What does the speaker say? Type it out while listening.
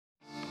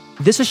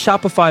This is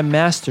Shopify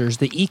Masters,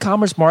 the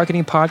e-commerce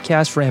marketing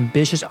podcast for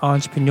ambitious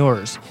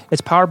entrepreneurs.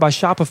 It's powered by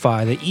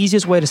Shopify, the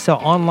easiest way to sell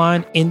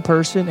online, in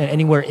person, and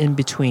anywhere in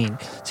between.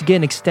 To get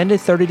an extended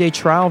 30-day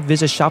trial,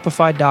 visit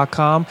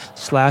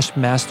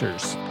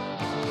shopify.com/masters.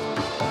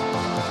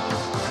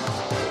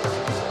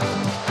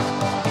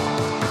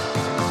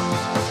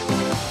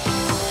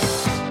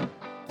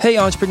 Hey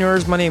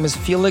entrepreneurs, my name is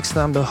Felix and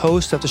I'm the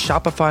host of the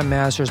Shopify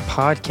Masters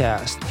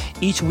podcast.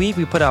 Each week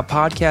we put out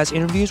podcast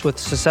interviews with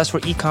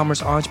successful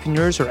e-commerce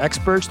entrepreneurs or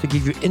experts to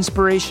give you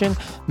inspiration,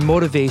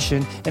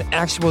 motivation, and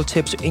actionable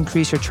tips to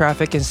increase your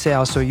traffic and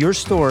sales so your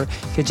store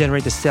can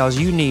generate the sales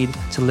you need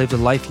to live the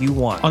life you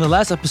want. On the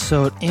last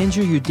episode,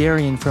 Andrew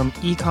Youderian from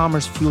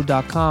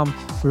ecommercefuel.com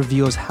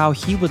reveals how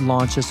he would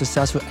launch a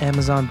successful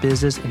Amazon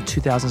business in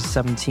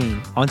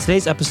 2017. On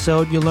today's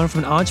episode, you'll learn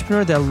from an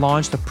entrepreneur that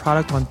launched a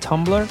product on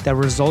Tumblr that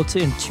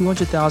resulted in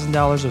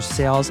 $200,000 of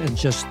sales in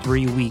just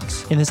 3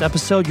 weeks. In this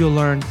episode, you'll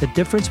learn the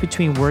difference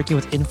between working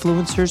with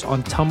influencers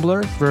on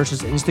Tumblr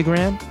versus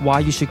Instagram, why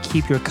you should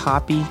keep your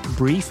copy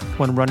brief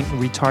when running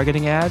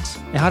retargeting ads,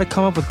 and how to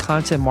come up with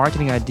content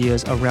marketing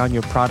ideas around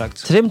your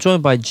product. Today, I'm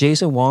joined by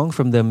Jason Wong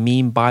from the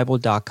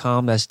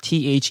memebible.com. That's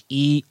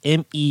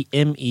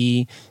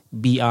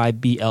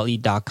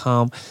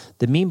TheMemeBible.com.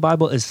 The Meme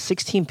Bible is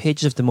 16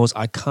 pages of the most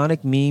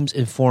iconic memes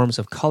in forms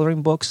of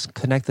coloring books,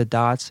 connect the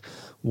dots,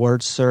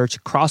 word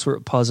search,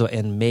 crossword puzzle,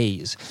 and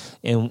maze.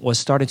 And was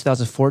started in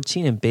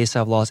 2014 and based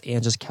out of Los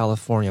Angeles,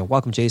 California.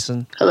 Welcome,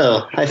 Jason.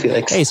 Hello. Hi,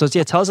 Felix. Hey, so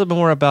tell us a bit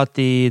more about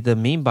the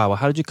Meme Bible.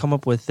 How did you come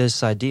up with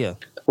this idea?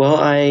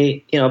 Well,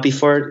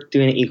 before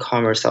doing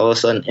e-commerce, I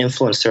was an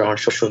influencer on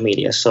social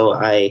media. So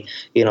I,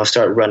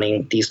 started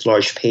running these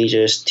large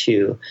pages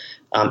to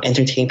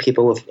entertain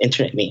people with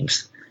internet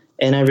memes.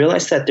 And I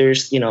realized that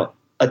there's, a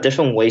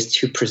different ways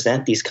to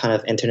present these kind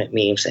of internet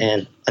memes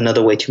and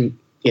another way to,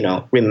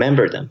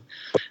 remember them.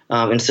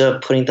 Instead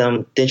of putting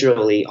them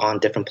digitally on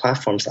different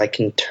platforms, I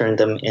can turn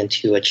them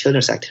into a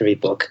children's activity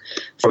book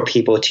for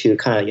people to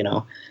kind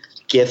of,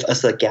 give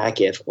us a gag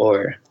gift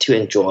or to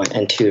enjoy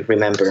and to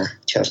remember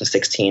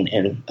 2016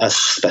 in a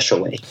special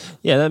way.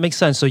 Yeah, that makes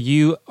sense. So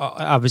you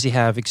obviously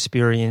have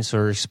experience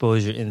or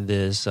exposure in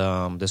this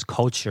this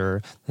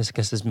culture,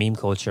 this meme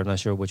culture. I'm not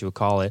sure what you would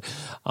call it.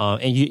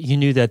 And you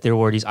knew that there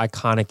were these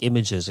iconic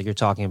images like you're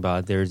talking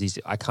about. There's these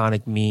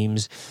iconic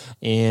memes,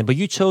 but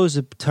you chose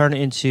to turn it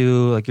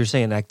into, like you're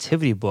saying, an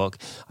activity book.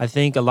 I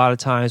think a lot of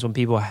times when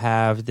people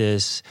have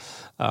this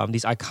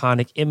these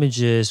iconic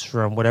images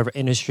from whatever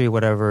industry,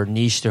 whatever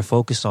niche they're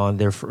focused on,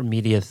 their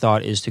immediate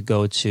thought is to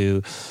go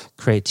to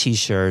create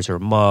T-shirts or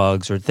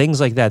mugs or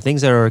things like that, things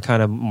that are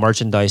kind of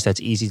merchandise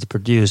that's easy to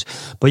produce.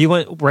 But you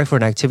went right for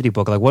an activity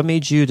book. Like, what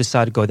made you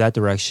decide to go that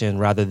direction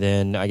rather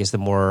than, I guess, the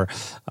more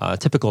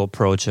typical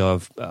approach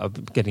of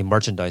getting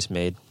merchandise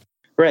made?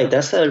 Right.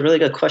 That's a really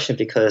good question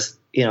because,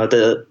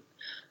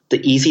 the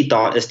easy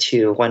thought is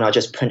to, why not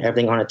just print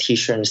everything on a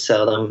T-shirt and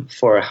sell them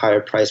for a higher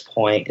price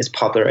point? It's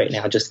popular right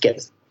now. Just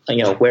get,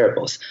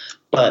 wearables.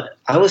 But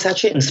I was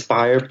actually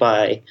inspired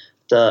by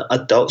the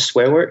adult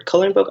swear word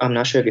coloring book. I'm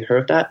not sure if you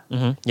heard of that.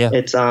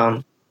 Mm-hmm.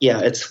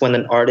 Yeah. It's when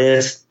an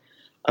artist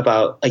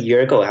about a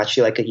year ago,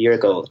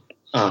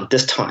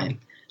 this time,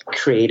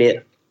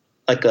 created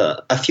like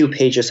a few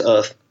pages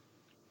of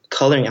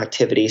coloring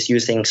activities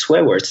using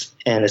swear words,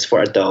 and it's for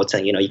adults,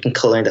 and you can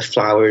color in the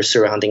flowers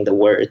surrounding the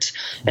words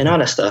and all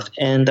that stuff.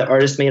 And the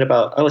artist made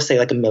about, I would say,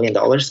 like $1 million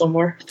or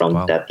more from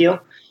that deal.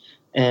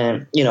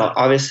 And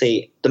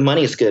obviously the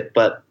money is good,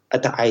 but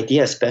the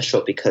idea is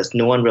special because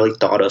no one really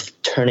thought of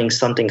turning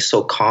something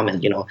so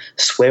common,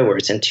 swear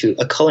words, into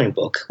a coloring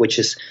book, which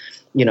is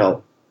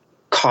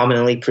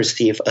commonly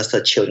perceived as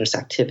a children's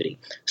activity.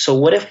 So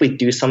what if we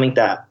do something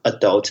that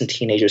adults and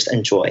teenagers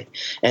enjoy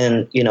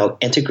and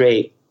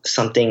integrate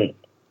something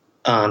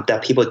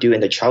that people do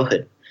in their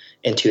childhood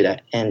into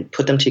that and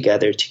put them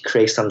together to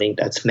create something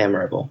that's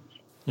memorable.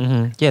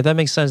 Mm-hmm. Yeah, that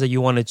makes sense that you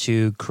wanted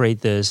to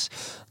create this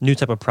new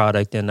type of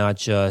product and not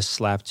just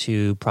slap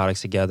two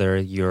products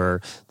together,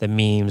 the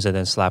memes, and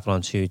then slap it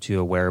onto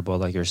a wearable,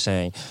 like you're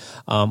saying.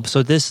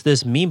 So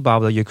this meme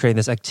Bible that you're creating,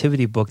 this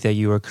activity book that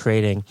you were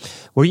creating,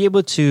 were you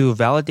able to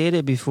validate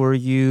it before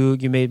you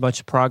made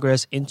much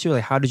progress into it?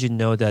 Like, how did you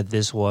know that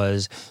this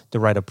was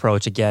the right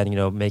approach? Again,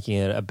 making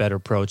it a better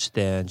approach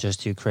than just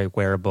to create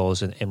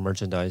wearables and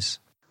merchandise.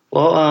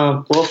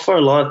 Well, for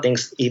a lot of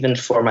things, even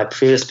for my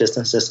previous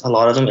businesses, a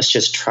lot of them is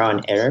just trial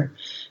and error.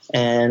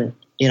 And,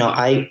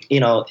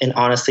 and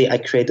honestly, I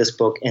created this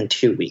book in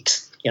 2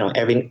 weeks.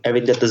 Every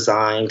the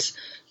designs,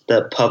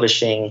 the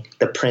publishing,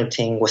 the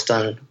printing was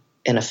done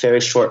in a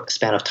very short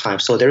span of time.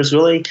 So there's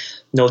really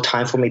no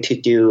time for me to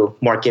do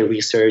market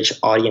research,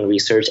 audience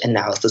research,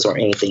 analysis, or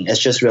anything. It's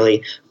just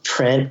really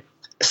print,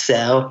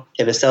 sell.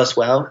 If it sells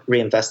well,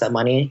 reinvest that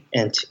money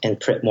and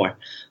print more.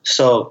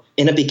 So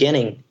in the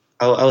beginning,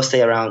 I would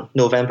say around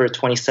November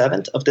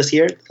 27th of this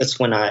year, that's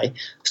when I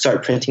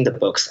started printing the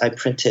books. I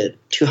printed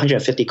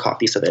 250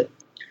 copies of it.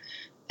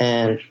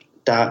 And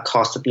that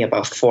costed me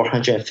about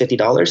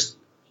 $450.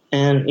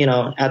 And,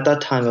 at that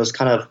time, it was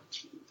kind of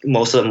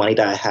most of the money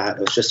that I had.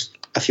 It was just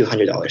a few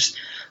 $100s.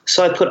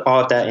 So I put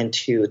all of that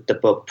into the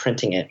book,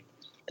 printing it,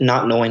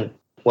 not knowing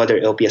whether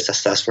it'll be a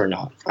success or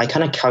not. I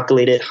kind of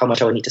calculated how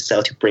much I would need to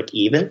sell to break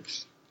even,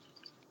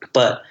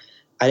 but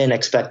I didn't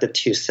expect it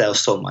to sell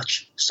so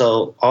much.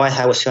 So all I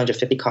had was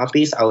 250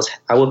 copies.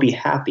 I would be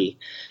happy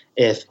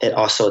if it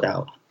all sold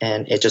out,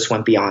 and it just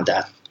went beyond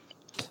that.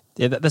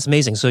 Yeah, that's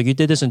amazing. So you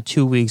did this in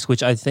 2 weeks,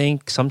 which I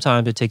think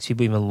sometimes it takes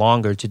people even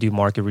longer to do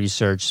market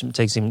research. It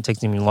takes them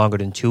even longer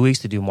than 2 weeks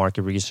to do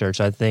market research.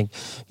 I think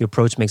your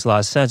approach makes a lot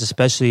of sense,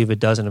 especially if it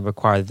doesn't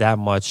require that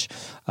much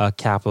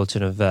capital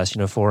to invest.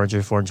 $400,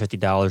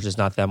 $450 is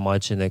not that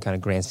much in the kind of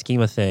grand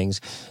scheme of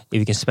things. If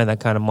you can spend that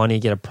kind of money,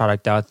 get a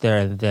product out there,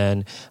 and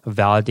then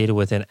validate it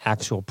with an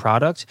actual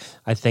product,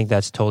 I think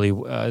that's totally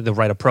the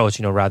right approach,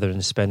 rather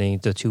than spending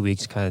the 2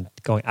 weeks kind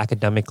of going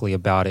academically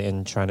about it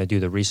and trying to do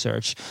the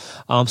research.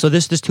 So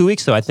this 2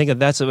 weeks, though, I think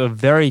that's a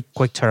very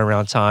quick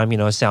turnaround time.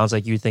 It sounds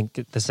like you think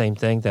the same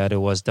thing, that it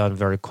was done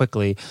very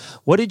quickly.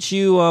 What did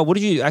you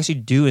actually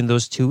do in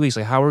those 2 weeks?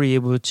 Like, how were you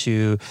able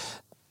to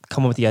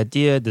come up with the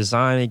idea,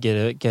 design it,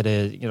 get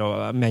it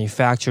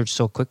manufactured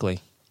so quickly?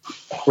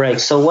 Right.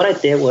 So what I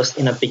did was,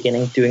 in the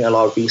beginning, doing a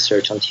lot of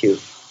research onto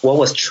what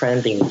was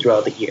trending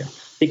throughout the year,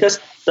 because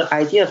the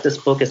idea of this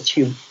book is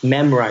to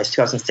memorize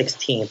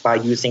 2016 by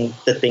using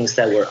the things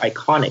that were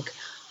iconic.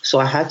 So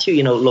I had to,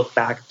 look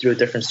back through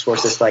different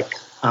sources like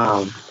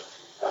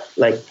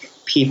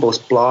people's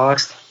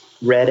blogs,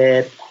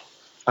 Reddit,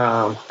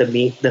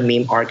 the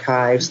meme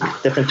archives,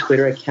 different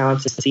Twitter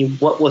accounts, to see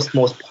what was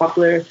most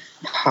popular,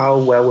 how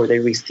well were they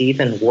received,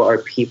 and what are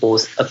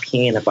people's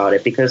opinion about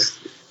it. Because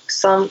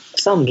some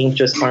memes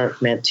just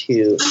aren't meant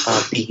to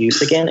be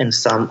used again, and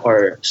some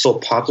are so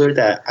popular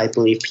that I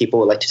believe people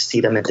would like to see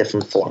them in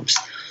different forms.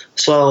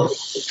 So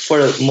for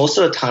most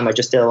of the time, I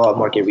just did a lot of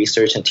market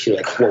research into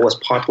what was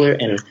popular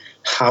and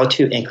how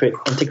to integrate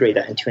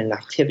that into an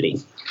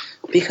activity.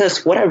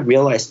 Because what I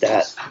realized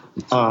that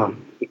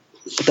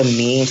the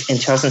memes in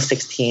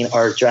 2016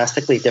 are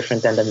drastically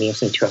different than the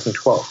memes in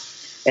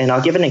 2012. And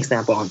I'll give an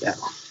example on that.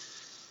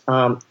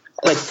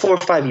 4 or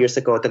 5 years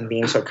ago, the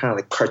memes are kind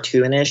of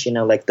cartoonish,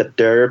 like the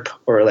Derp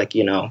or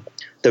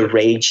the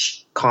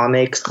Rage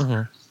comics.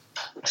 Mm-hmm.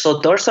 So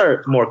those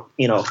are more,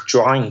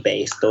 drawing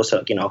based. Those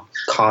are,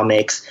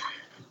 comics,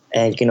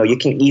 and, you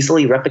can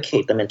easily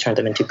replicate them and turn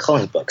them into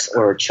coloring books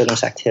or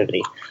children's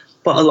activity.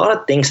 But a lot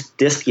of things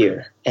this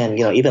year and,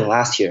 even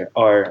last year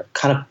are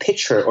kind of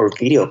picture or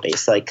video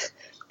based, like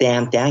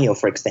Damn Daniel,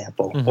 for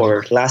example, mm-hmm.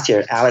 or last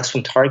year, Alex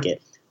from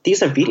Target.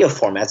 These are video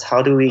formats.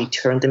 How do we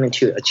turn them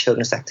into a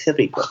children's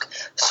activity book?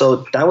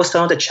 So that was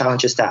some of the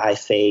challenges that I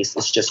faced.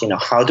 It's just,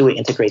 how do we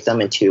integrate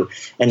them into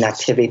an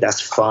activity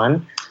that's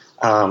fun,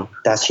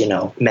 that's,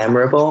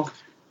 memorable,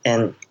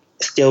 and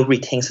still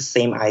retains the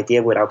same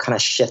idea without kind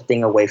of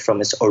shifting away from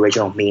its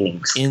original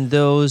meanings. In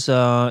those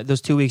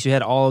 2 weeks, you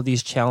had all of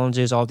these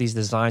challenges, all these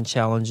design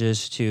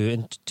challenges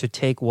to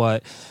take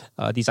what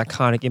these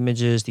iconic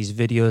images, these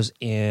videos,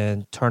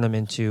 and turn them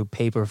into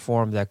paper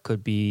form that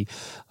could be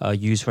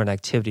used for an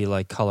activity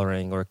like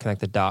coloring or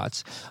connect the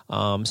dots.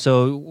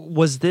 So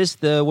was this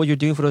what you're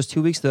doing for those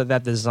 2 weeks,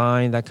 that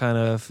design, that kind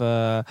of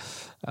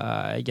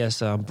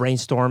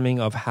brainstorming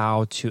of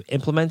how to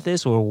implement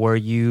this, or were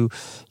you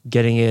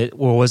getting it,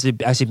 or was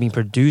it actually being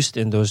produced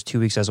in those 2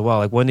 weeks as well?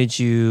 Like, when did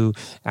you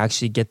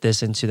actually get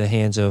this into the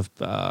hands of,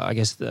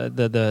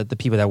 the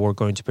people that were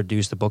going to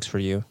produce the books for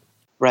you?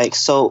 Right.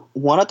 So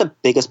one of the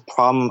biggest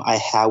problem I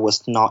had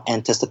was not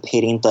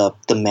anticipating the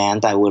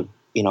demand I would,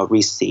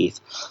 receive.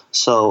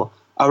 So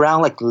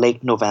around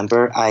late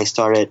November, I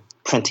started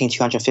printing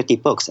 250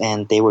 books,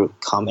 and they would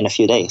come in a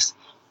few days.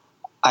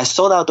 I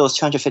sold out those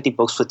 250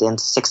 books within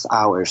 6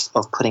 hours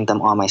of putting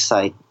them on my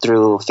site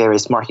through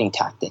various marketing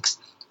tactics.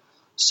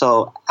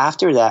 So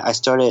after that, I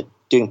started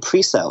doing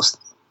pre-sales,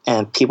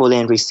 and people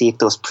didn't receive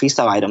those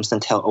pre-sale items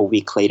until a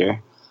week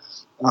later.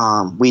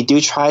 We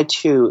do try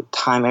to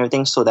time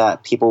everything so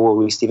that people will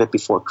receive it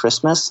before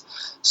Christmas.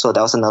 So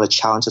that was another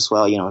challenge as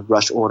well,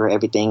 rush order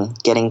everything,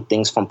 getting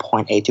things from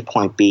point A to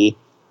point B.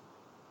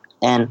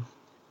 And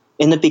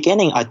in the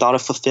beginning, I thought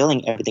of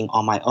fulfilling everything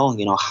on my own,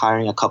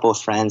 hiring a couple of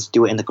friends,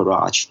 do it in the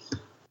garage.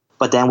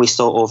 But then we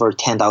sold over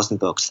 10,000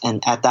 books.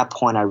 And at that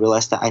point, I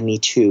realized that I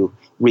need to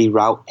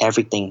reroute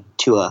everything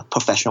to a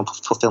professional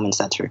fulfillment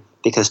center,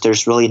 because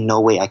there's really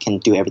no way I can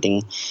do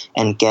everything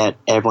and get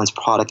everyone's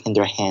product in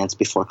their hands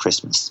before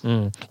Christmas.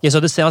 Yeah, so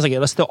this sounds like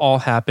it'll still all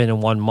happen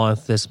in 1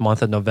 month, this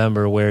month of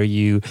November, where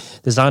you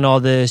designed all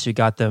this, you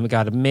got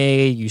it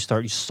made, you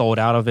sold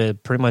out of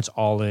it pretty much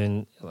all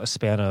in a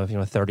span of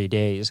 30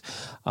 days.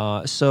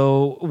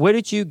 So where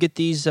did you get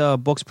these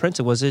books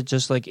printed? Was it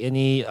just like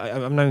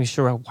I'm not even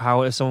sure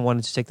how, if someone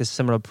wanted to take this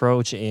similar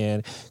approach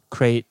and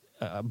create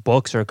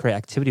books or create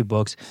activity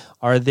books,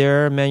 are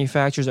there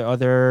manufacturers or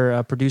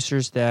other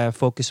producers that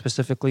focus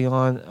specifically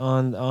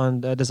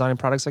on designing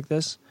products like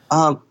this?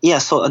 Yeah,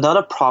 so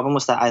another problem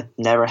was that I've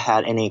never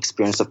had any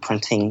experience of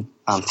printing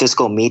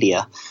physical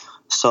media.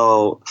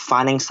 So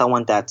finding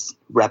someone that's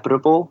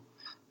reputable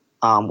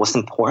was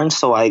important.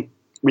 So I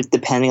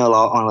depending a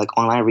lot on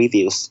online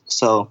reviews.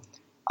 So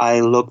I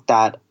looked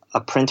at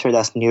a printer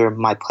that's near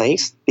my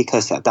place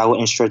because that will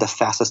ensure the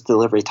fastest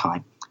delivery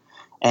time.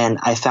 And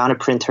I found a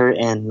printer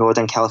in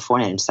Northern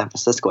California, in San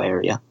Francisco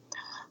area,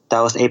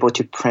 that was able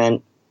to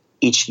print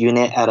each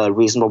unit at a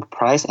reasonable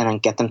price and then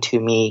get them to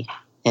me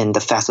in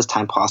the fastest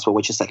time possible,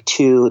 which is like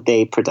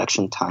 2-day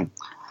production time.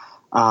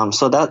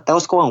 So that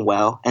was going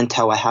well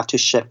until I have to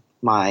ship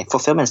my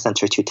fulfillment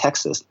center to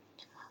Texas.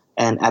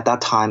 And at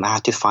that time, I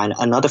had to find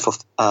another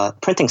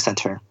printing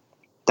center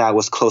that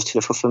was close to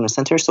the fulfillment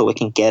center so we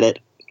can get it,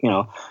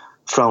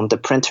 from the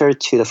printer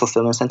to the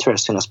fulfillment center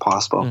as soon as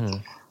possible. Mm-hmm.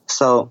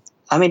 So,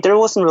 I mean, there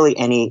wasn't really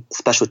any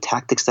special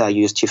tactics that I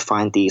used to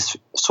find these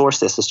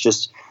sources. It's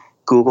just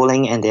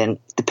Googling and then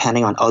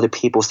depending on other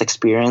people's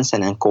experience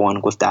and then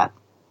going with that.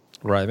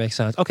 Right, makes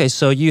sense. Okay,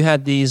 so you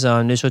had these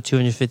initial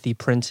 250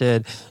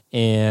 printed,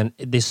 and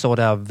they sold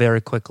out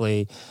very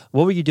quickly.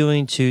 What were you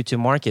doing to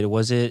market?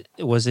 Was it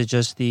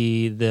just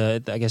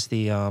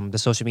the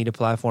social media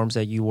platforms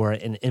that you were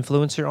an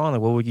influencer on, or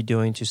what were you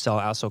doing to sell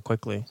out so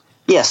quickly?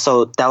 Yeah,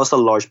 so that was a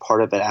large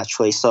part of it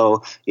actually.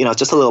 So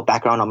just a little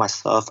background on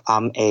myself.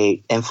 I'm a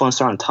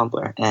influencer on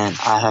Tumblr, and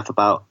I have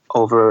about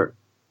over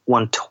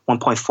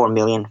 1.4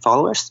 million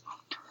followers.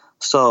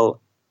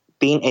 So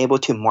being able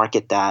to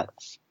market that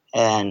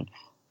and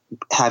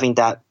having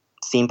that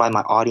seen by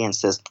my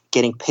audience is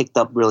getting picked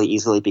up really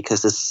easily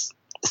because it's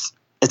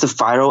a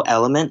viral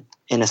element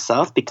in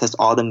itself because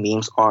all the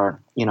memes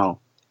are,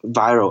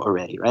 viral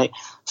already, right?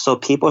 So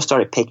people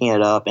started picking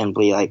it up and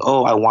be like,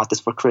 oh, I want this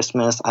for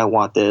Christmas. I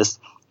want this.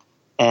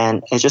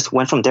 And it just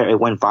went from there. It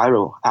went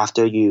viral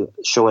after you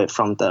show it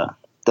from the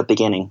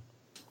beginning.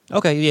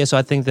 Okay, yeah, so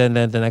I think then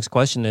the next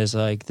question is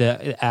like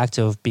the act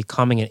of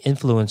becoming an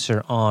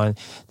influencer on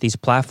these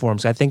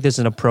platforms. I think there's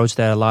an approach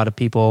that a lot of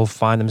people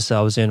find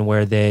themselves in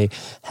where they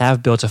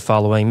have built a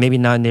following, maybe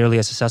not nearly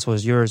as successful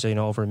as yours,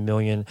 over 1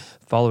 million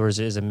followers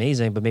is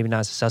amazing, but maybe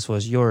not as successful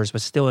as yours,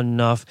 but still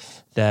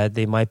enough that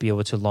they might be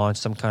able to launch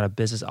some kind of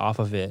business off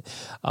of it.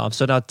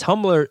 So now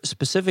Tumblr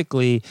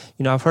specifically,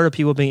 I've heard of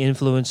people being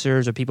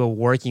influencers or people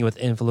working with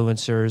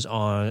influencers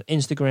on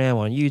Instagram,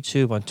 on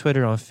YouTube, on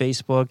Twitter, on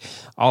Facebook,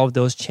 all of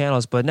those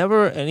channels, but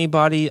never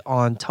anybody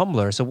on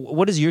Tumblr. So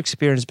what has your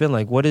experience been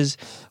like? What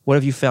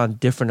have you found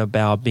different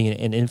about being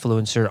an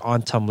influencer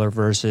on Tumblr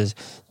versus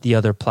the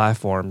other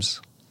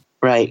platforms?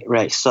 Right.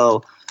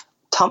 So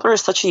Tumblr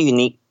is such a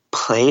unique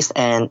place,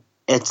 and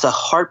it's a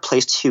hard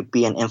place to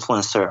be an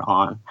influencer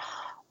on.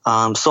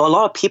 So a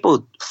lot of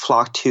people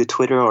flock to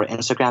Twitter or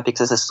Instagram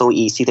because it's so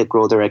easy to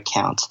grow their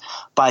accounts.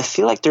 But I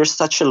feel like there's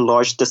such a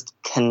large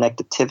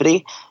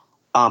disconnectivity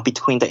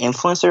between the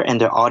influencer and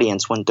their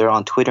audience when they're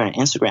on Twitter and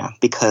Instagram,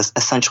 because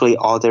essentially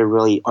all they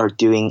really are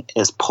doing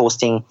is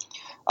posting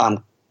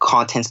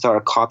contents that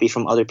are copied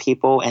from other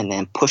people and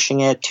then pushing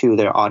it to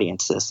their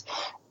audiences.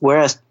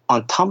 Whereas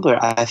on Tumblr,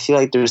 I feel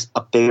like there's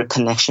a bigger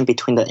connection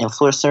between the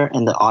influencer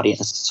and the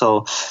audience.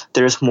 So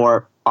there's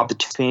more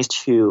opportunities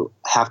to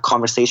have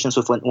conversations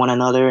with one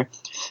another.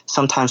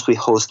 Sometimes we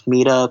host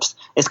meetups.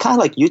 It's kind of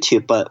like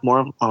YouTube, but more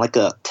on like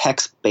a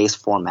text-based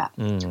format.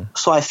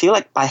 So I feel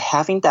like by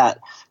having that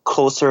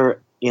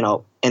closer,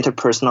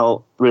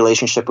 interpersonal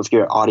relationship with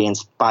your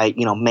audience, by,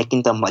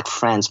 making them like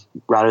friends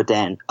rather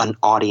than an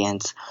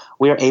audience,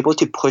 we are able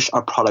to push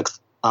our products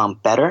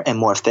better and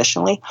more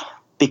efficiently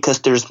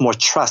because there's more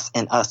trust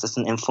in us as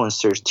an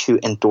influencer to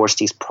endorse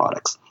these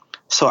products.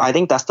 So I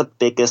think that's the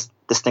biggest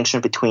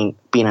distinction between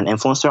being an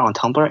influencer on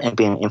Tumblr and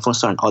being an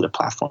influencer on other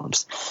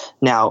platforms.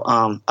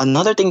 Now,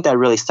 another thing that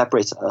really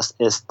separates us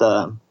is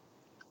the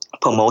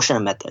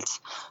promotion methods.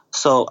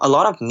 So a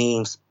lot of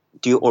memes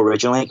do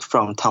originate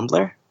from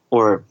Tumblr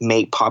or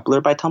made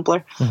popular by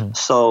Tumblr. Mm-hmm.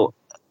 So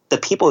the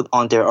people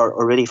on there are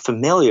already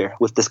familiar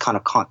with this kind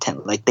of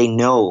content. Like they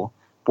know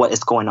what is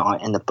going on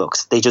in the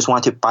books. They just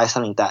want to buy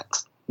something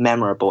that's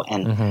memorable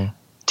and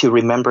to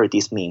remember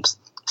these memes.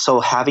 So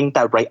having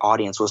that right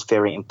audience was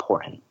very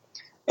important.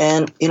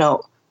 And,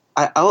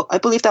 I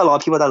believe that a lot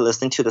of people that are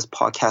listening to this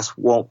podcast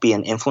won't be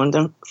an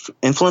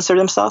influencer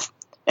themselves.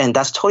 And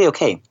that's totally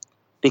okay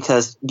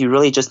because you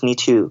really just need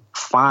to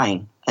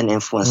find an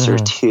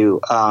influencer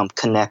to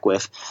connect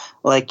with.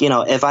 Like,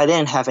 if I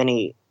didn't have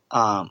any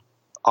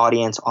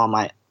audience on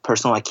my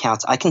personal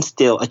accounts, I can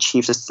still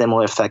achieve a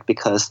similar effect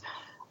because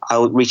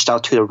I reached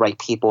out to the right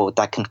people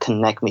that can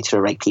connect me to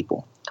the right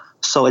people.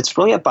 So it's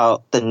really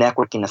about the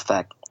networking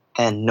effect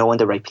and knowing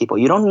the right people.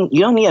 You don't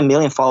need 1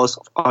 million followers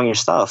on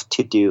yourself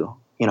to do,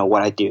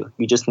 what I do.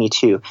 You just need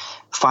to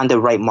find the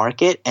right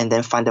market and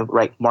then find the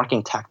right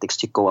marketing tactics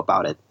to go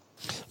about it.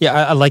 Yeah,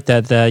 I like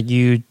that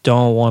you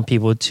don't want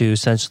people to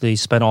essentially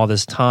spend all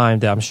this time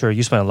that I'm sure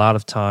you spend a lot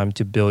of time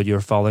to build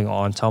your following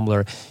on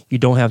Tumblr. You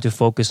don't have to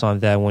focus on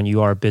that when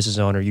you are a business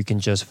owner. You can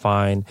just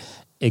find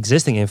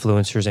existing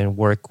influencers and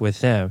work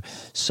with them.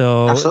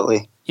 So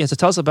absolutely. Yeah, so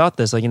tell us about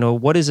this. Like,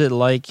 what is it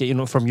like,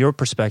 from your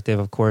perspective,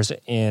 of course?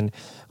 And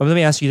let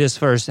me ask you this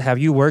first. Have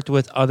you worked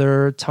with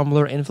other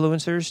Tumblr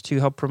influencers to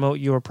help promote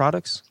your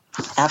products?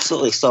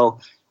 Absolutely. So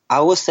I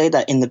would say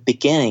that in the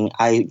beginning,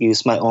 I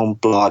used my own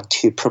blog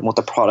to promote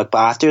the product. But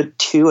after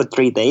 2 or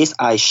 3 days,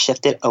 I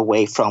shifted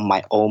away from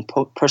my own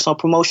personal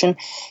promotion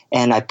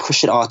and I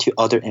pushed it out to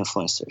other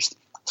influencers.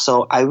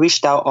 So I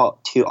reached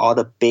out to all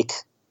the big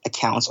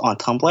accounts on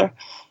Tumblr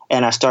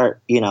and I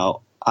start,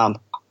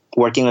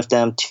 working with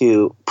them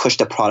to push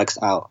the products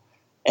out.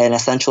 And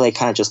essentially, I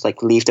kind of just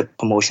like leave the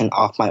promotion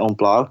off my own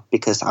blog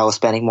because I was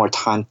spending more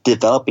time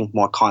developing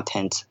more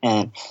content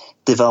and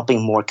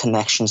developing more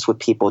connections with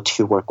people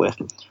to work with.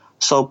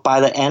 So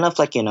by the end of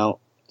 6th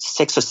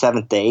or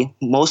 7th day,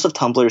 most of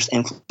Tumblr's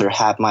influencers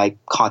had my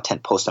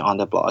content posted on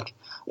the blog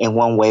in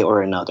one way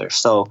or another.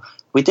 So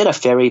we did a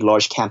very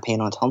large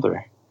campaign on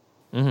Tumblr.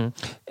 Mm-hmm.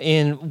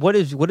 And what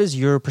is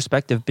your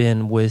perspective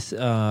been with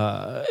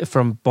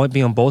from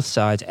being on both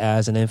sides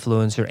as an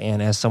influencer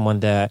and as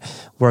someone that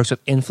works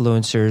with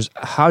influencers?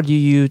 How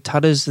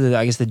does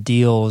the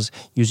deals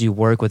usually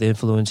work with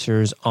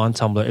influencers on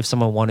Tumblr? If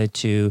someone wanted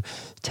to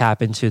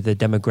tap into the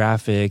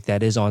demographic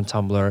that is on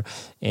Tumblr,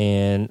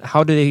 and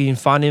how do they even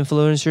find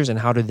influencers and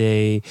how do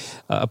they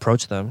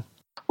approach them?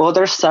 Well,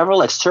 there's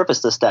several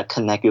services that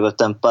connect you with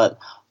them, but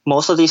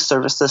most of these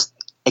services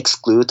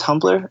exclude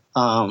Tumblr.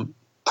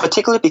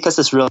 Particularly because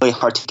it's really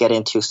hard to get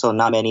into, so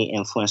not many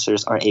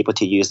influencers are able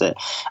to use it.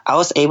 I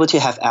was able to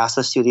have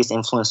access to these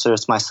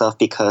influencers myself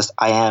because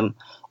I am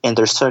in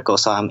their circle,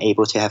 so I'm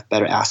able to have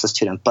better access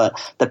to them. But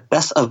the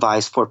best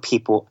advice for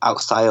people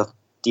outside of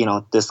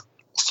this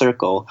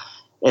circle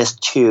is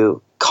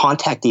to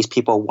contact these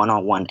people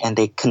one-on-one, and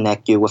they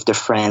connect you with their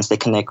friends. They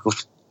connect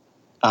with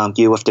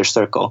you with their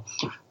circle.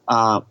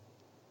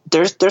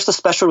 There's a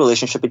special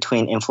relationship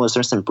between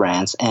influencers and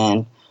brands,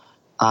 and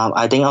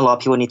I think a lot of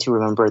people need to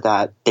remember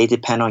that they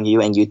depend on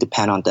you and you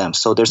depend on them.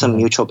 So there's a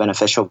mutual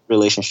beneficial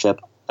relationship.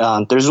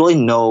 There's really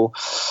no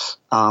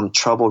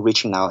trouble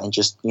reaching out and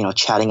just,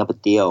 chatting up a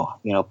deal,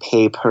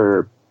 pay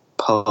per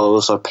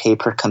post or pay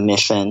per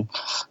commission.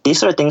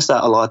 These are things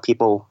that a lot of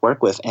people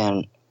work with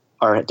and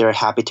they're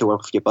happy to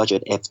work with your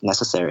budget if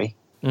necessary.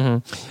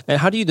 Mm-hmm. And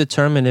how do you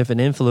determine if an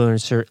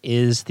influencer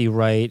is the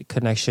right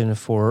connection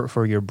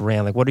for your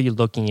brand? Like, what are you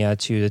looking at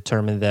to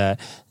determine that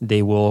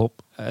they will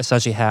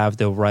essentially have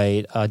the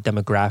right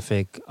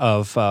demographic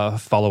of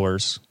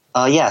followers?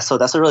 So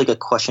that's a really good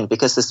question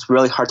because it's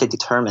really hard to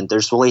determine.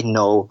 There's really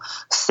no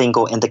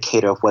single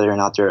indicator of whether or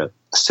not they're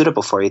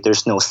suitable for you.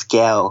 There's no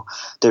scale.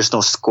 There's no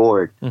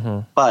score.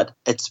 Mm-hmm. But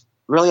it's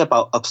really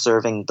about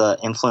observing the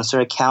influencer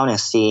account and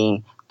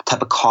seeing the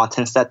type of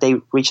contents that they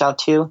reach out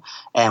to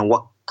and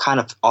what kind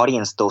of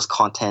audience those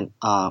content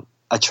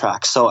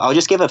attracts. So I'll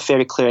just give a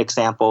very clear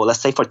example.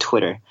 Let's say for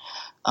Twitter,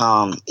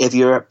 if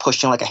you're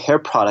pushing like a hair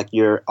product,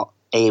 you're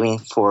aiming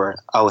for,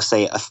 I would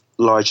say, a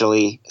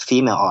largely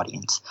female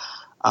audience.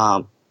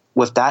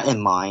 With that in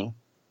mind,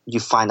 you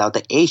find out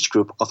the age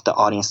group of the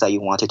audience that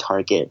you want to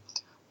target,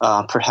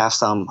 perhaps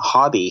some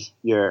hobby,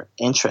 your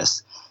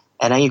interests.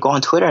 And then you go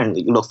on Twitter and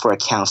you look for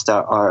accounts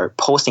that are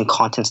posting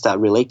contents that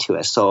relate to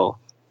it. So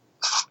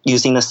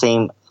using the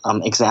same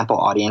example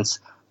audience,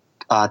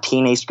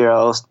 teenage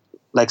girls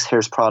likes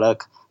hair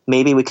product,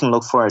 maybe we can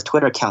look for a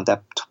Twitter account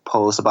that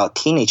posts about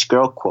teenage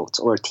girl quotes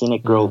or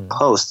teenage girl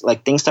posts,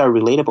 like things that are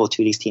relatable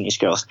to these teenage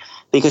girls,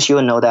 because you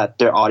will know that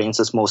their audience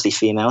is mostly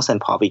females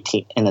and probably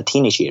in the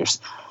teenage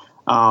years.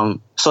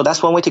 So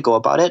that's one way to go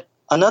about it.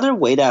 Another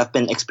way that I've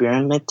been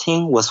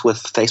experimenting was with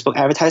Facebook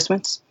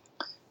advertisements,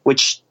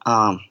 which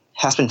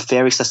has been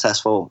very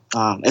successful.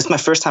 It's my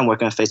first time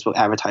working with Facebook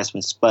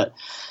advertisements, but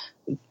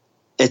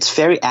it's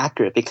very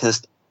accurate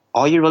because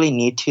all you really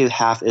need to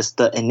have is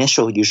the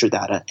initial user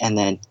data, and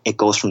then it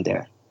goes from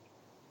there.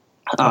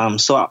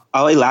 So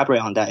I'll elaborate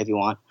on that if you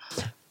want.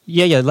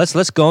 Yeah.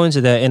 Let's go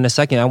into that in a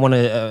second. I want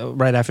to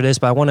right after this,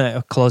 but I want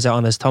to close out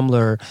on this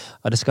Tumblr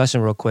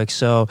discussion real quick.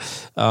 So,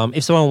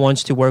 if someone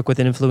wants to work with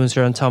an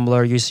influencer on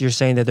Tumblr, you're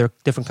saying that there are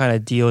different kind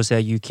of deals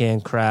that you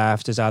can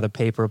craft. There's either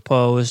pay per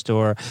post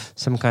or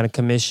some kind of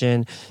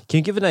commission. Can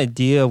you give an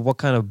idea of what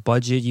kind of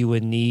budget you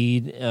would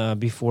need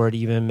before it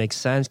even makes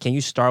sense? Can you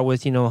start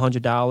with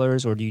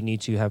 $100, or do you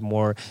need to have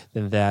more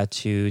than that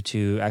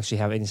to actually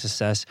have any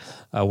success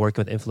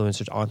working with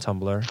influencers on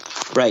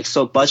Tumblr? Right.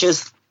 So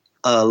budgets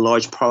a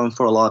large problem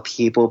for a lot of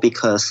people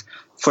because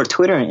for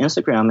Twitter and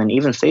Instagram and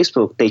even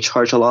Facebook, they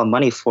charge a lot of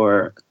money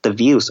for the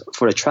views,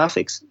 for the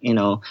traffics,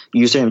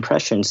 user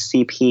impressions,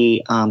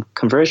 CP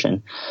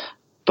conversion.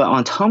 But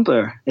on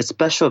Tumblr, it's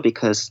special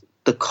because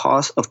the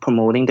cost of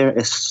promoting there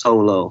is so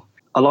low.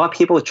 A lot of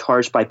people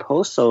charge by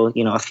post, so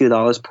a few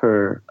dollars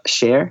per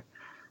share.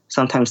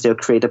 Sometimes they'll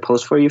create a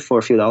post for you for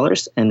a few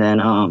dollars, and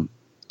then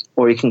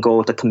or you can go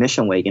with the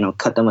commission way,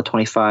 cut them a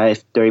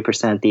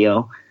 25-30%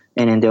 deal,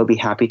 and then they'll be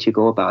happy to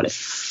go about it.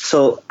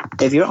 So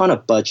if you're on a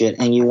budget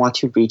and you want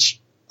to reach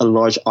a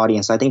large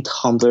audience, I think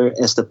Tumblr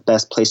is the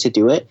best place to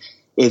do it.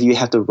 if you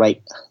have the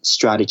right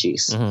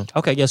strategies. Mm-hmm.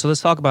 Okay, yeah, so let's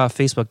talk about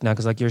Facebook now,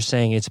 because like you're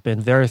saying, it's been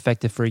very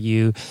effective for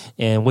you.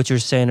 And what you're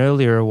saying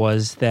earlier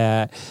was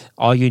that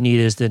all you need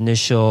is the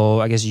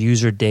initial, I guess,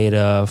 user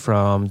data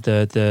from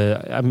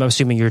the I'm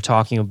assuming you're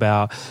talking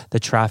about the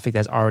traffic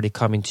that's already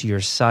coming to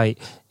your site,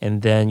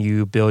 and then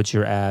you build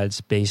your ads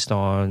based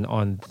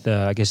on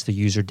the, I guess, the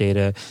user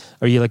data.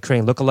 Are you like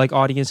creating lookalike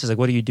audiences? Like,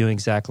 what are you doing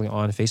exactly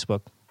on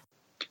Facebook?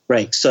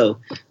 Right, so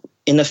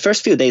in the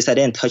first few days, I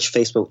didn't touch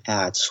Facebook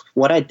ads.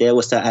 What I did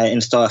was that I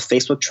installed a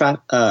Facebook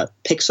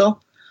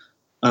pixel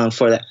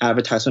for the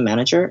advertisement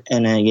manager.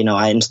 And then,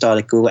 I installed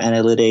a Google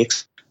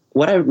Analytics.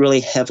 What I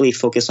really heavily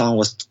focused on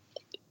was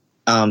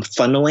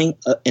funneling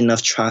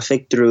enough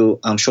traffic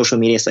through social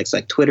media sites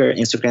like Twitter,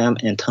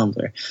 Instagram, and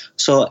Tumblr.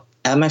 So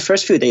at my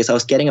first few days, I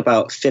was getting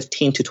about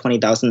 15 to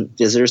 20,000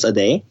 visitors a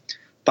day.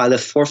 By the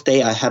fourth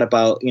day, I had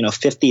about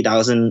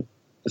 50,000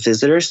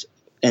 visitors,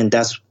 and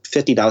that's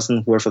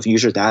 50,000 worth of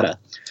user data.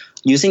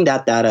 Using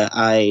that data,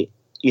 I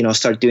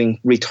start doing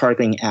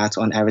retargeting ads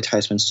on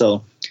advertisements.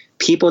 So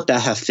people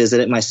that have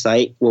visited my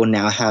site will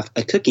now have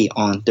a cookie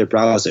on their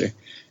browser,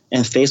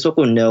 and Facebook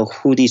will know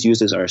who these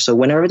users are. So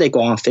whenever they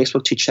go on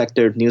Facebook to check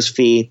their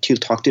newsfeed, to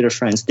talk to their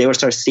friends, they will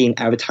start seeing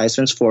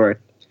advertisements for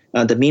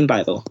the Meme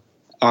Bible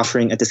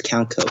offering a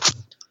discount code.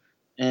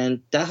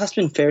 And that has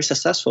been very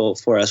successful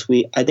for us.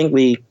 I think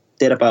we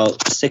did about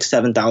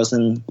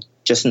 6,000-7,000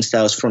 just in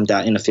sales from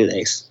that in a few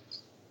days.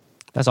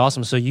 That's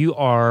awesome. So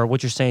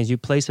what you're saying is you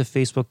place a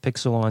Facebook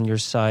pixel on your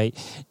site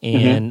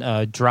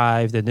and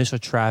drive the initial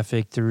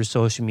traffic through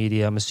social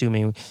media, I'm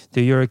assuming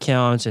through your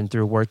accounts and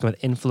through working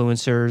with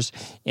influencers.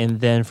 And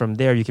then from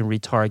there, you can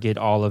retarget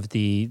all of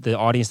the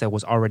audience that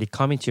was already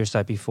coming to your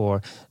site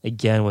before,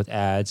 again, with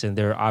ads. And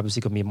they're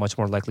obviously going to be much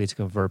more likely to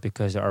convert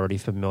because they're already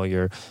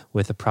familiar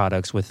with the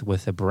products,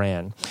 with the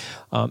brand.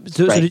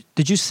 So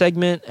did you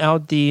segment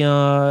out the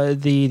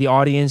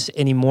audience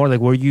anymore? Like,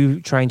 were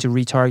you trying to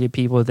retarget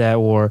people that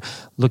were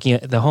looking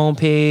at the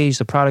homepage,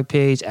 the product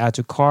page, add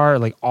to cart,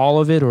 like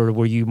all of it, or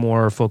were you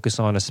more focused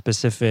on a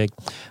specific,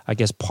 I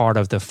guess, part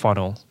of the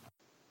funnel?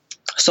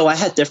 So I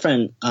had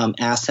different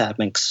ad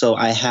segments. So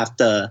I have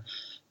the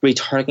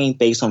retargeting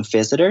based on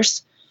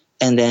visitors,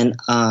 and then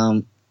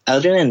other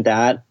than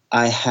that,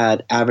 I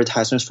had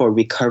advertisements for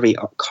recovery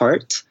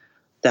cart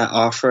that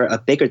offer a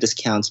bigger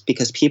discounts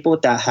because people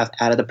that have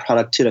added the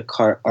product to the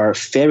cart are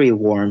very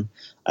warm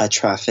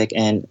traffic,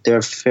 and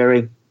they're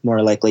very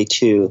more likely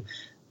to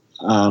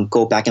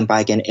go back and buy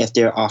again if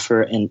they're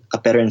offered a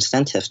better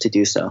incentive to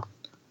do so.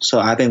 So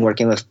I've been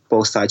working with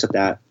both sides of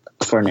that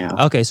for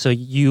now. Okay, so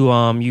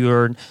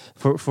you're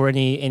for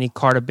any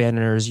cart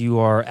abandoners, you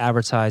are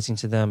advertising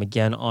to them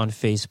again on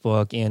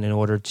Facebook, and in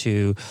order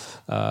to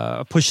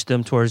push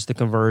them towards the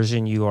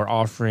conversion, you are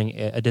offering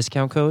a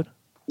discount code?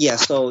 Yeah,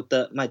 so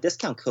my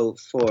discount code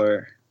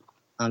for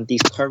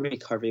these cart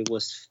recovery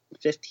was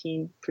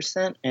 15%,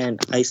 and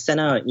I sent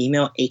out an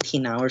email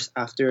 18 hours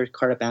after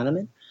cart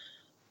abandonment.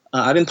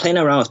 I've been playing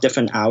around with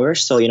different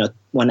hours. So,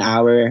 1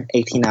 hour,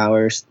 18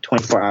 hours,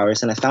 24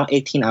 hours. And I found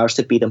 18 hours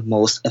to be the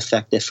most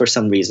effective for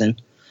some reason.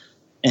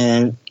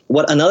 And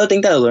another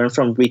thing that I learned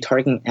from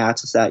retargeting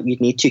ads is that you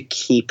need to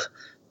keep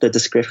the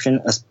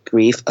description as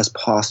brief as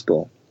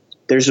possible.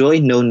 There's really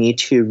no need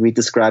to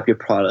redescribe your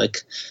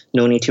product.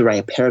 No need to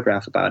write a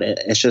paragraph about it.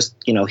 It's just,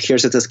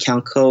 here's a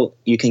discount code.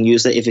 You can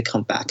use it if you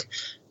come back.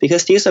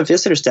 Because these are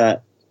visitors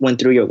that went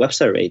through your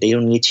website already. They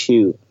don't need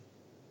to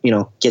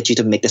get you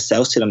to make the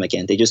sales to them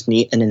again. They just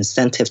need an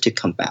incentive to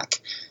come back.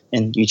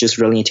 And you just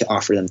really need to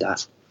offer them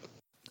that.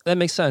 That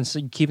makes sense. So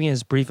keeping it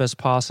as brief as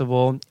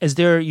possible.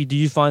 Do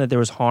you find that there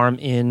was harm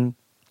in,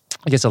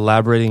 I guess,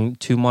 elaborating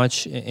too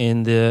much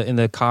in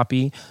the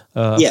copy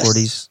yes. for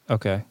these?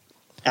 Okay.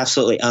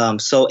 Absolutely.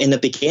 So in the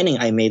beginning,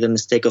 I made the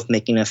mistake of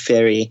making a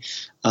very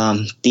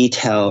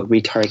detailed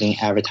retargeting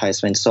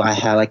advertisement. So I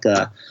had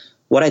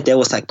what I did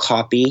was I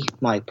copy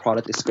my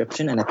product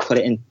description and I put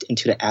it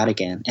into the ad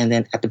again. And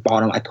then at the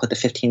bottom, I put the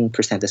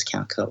 15%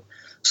 discount code.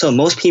 So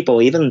most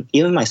people, even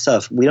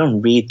myself, we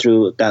don't read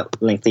through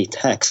that lengthy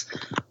text.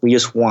 We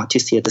just want to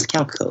see a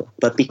discount code.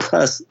 But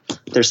because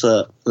there's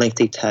a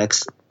lengthy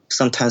text,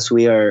 sometimes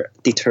we are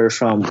deterred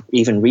from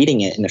even reading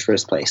it in the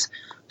first place.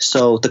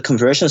 So the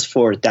conversions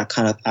for that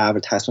kind of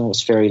advertisement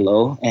was very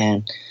low.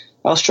 And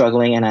I was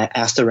struggling, and I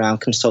asked around,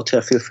 consulted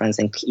a few friends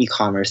in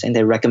e-commerce, and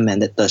they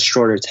recommended the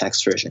shorter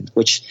text version,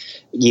 which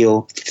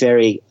yield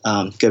very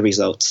good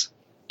results.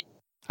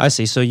 I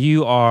see. So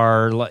you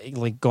are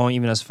like going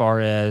even as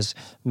far as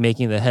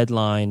making the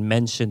headline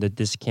mention the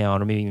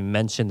discount, or maybe even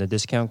mention the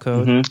discount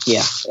code? Mm-hmm.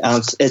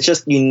 Yeah. It's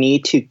just you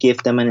need to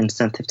give them an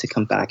incentive to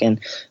come back. And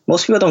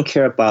most people don't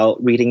care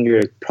about reading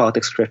your product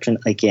description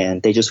again.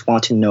 They just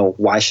want to know,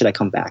 why should I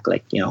come back?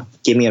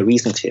 Give me a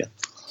reason to.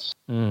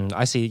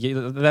 I see.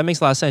 That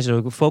makes a lot of sense.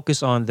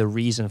 Focus on the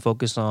reason,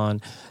 focus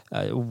on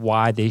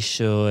why they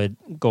should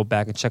go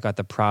back and check out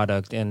the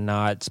product and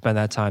not spend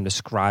that time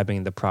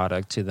describing the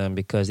product to them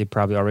because they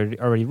probably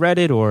already read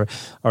it or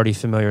already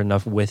familiar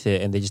enough with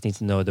it and they just need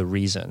to know the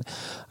reason.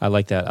 I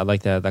like that. I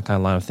like that kind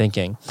of line of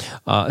thinking.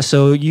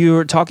 So you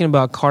were talking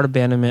about cart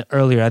abandonment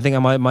earlier. I think I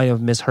might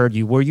have misheard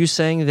you. Were you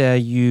saying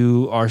that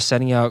you are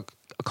sending out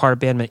cart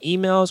abandonment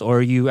emails, or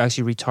are you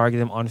actually retargeting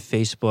them on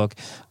Facebook,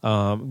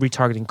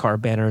 retargeting cart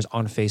abandoners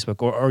on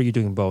Facebook, or are you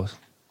doing both?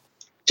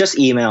 Just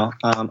email.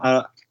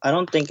 I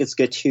don't think it's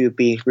good to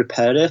be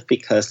repetitive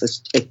because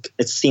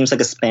it seems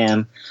like a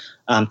spam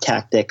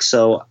tactic.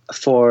 So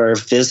for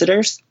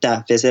visitors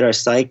that visit our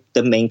site,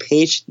 the main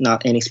page,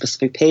 not any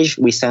specific page,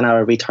 we send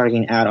out a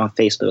retargeting ad on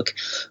Facebook.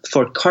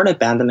 For cart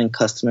abandonment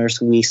customers,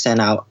 we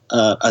send out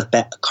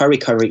a cart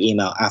recovery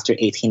email after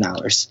 18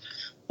 hours.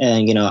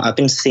 And, I've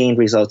been seeing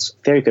results,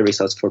 very good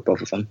results for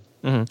both of them.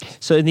 Mm-hmm.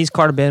 So in these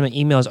cart abandonment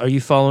emails, are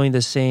you following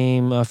the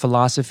same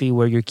philosophy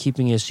where you're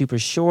keeping it super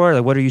short?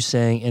 Like, what are you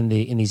saying in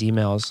these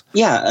emails?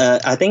 Yeah,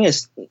 I think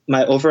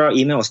my overall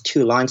email is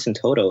 2 lines in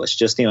total. It's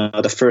just,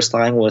 the first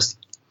line was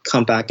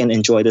come back and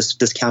enjoy this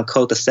discount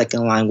code. The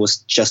second line was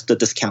just the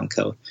discount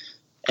code.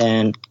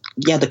 And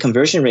yeah, the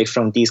conversion rate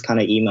from these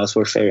kind of emails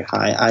were very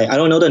high. I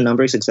don't know the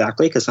numbers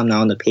exactly because I'm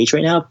not on the page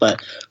right now,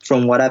 but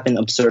from what I've been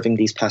observing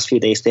these past few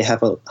days, they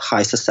have a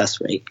high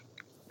success rate.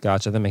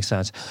 Gotcha. That makes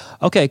sense.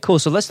 Okay, cool.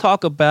 So let's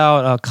talk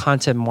about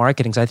content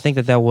marketing. So I think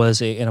that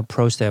was an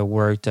approach that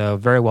worked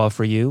very well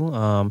for you.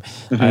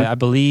 I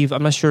believe,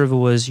 I'm not sure if it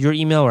was your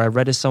email or I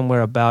read it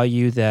somewhere about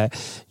you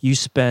that you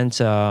spent,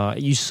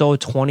 you sold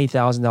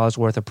 $20,000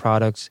 worth of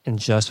products in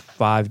just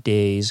 5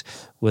 days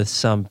with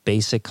some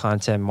basic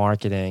content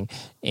marketing.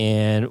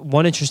 And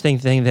one interesting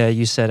thing that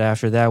you said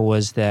after that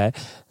was that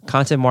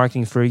content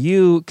marketing for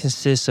you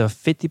consists of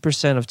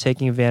 50% of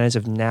taking advantage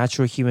of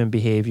natural human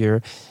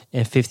behavior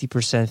and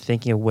 50%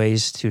 thinking of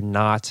ways to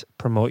not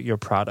promote your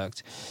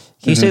product.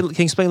 Can you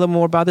explain a little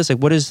more about this? Like,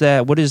 what does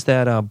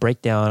that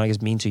breakdown, I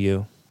guess, mean to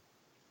you?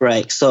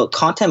 Right. So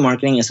content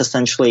marketing is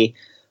essentially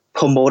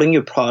promoting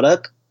your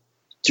product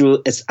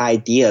through its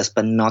ideas,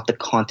 but not the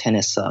content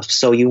itself.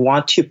 So you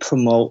want to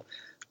promote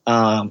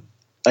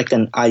like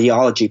an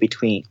ideology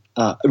between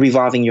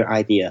revolving your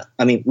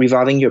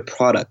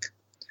product.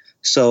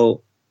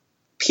 So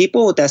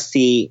people that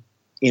see,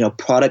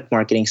 product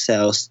marketing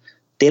sales,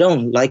 they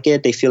don't like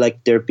it. They feel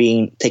like they're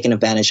being taken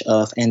advantage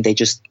of, and they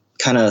just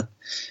kind of,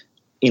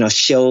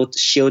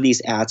 show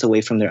these ads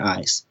away from their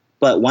eyes.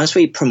 But once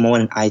we promote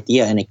an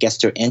idea and it gets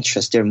their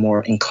interest, they're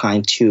more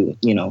inclined to,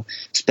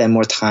 spend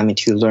more time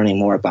into learning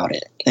more about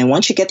it. And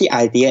once you get the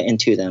idea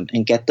into them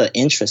and get the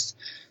interest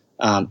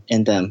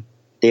in them,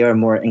 they are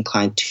more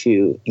inclined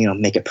to,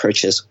 make a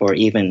purchase or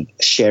even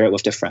share it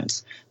with their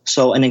friends.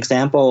 So an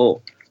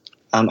example,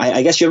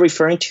 I guess you're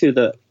referring to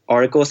the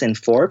articles in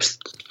Forbes.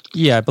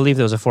 Yeah, I believe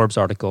there was a Forbes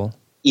article.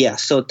 Yeah,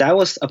 so that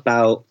was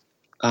about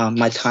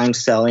my time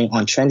selling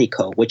on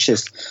Trendyco, which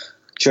is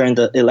during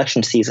the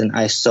election season.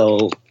 I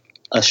sold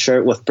a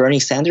shirt with Bernie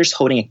Sanders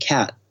holding a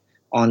cat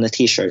on the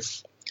T-shirt.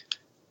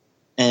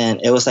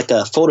 And it was like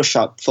a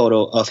Photoshop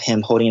photo of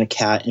him holding a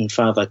cat in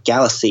front of a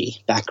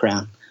galaxy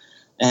background.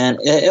 And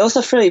it was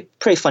a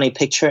pretty funny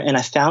picture, and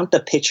I found the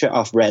picture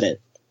off Reddit.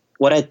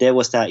 What I did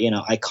was that,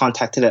 I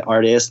contacted an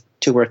artist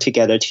to work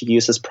together to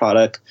use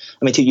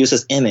to use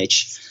his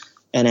image,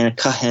 and then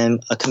cut him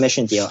a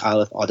commission deal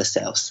out of all the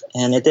sales.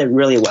 And it did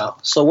really well.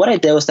 So what I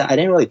did was that I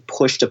didn't really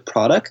push the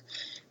product.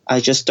 I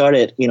just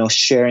started,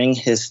 sharing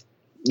his,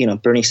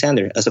 Bernie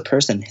Sanders as a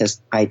person, his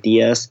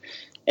ideas,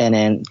 and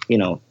then,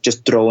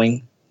 just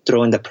throwing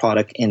the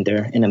product in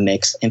there in a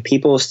mix. And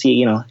people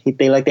see,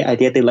 they like the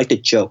idea, they like the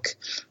joke.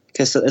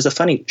 Because it's a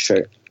funny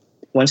shirt.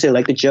 Once they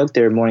like the joke,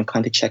 they're more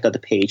inclined to check out the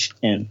page,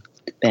 and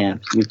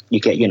bam, you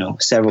get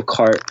several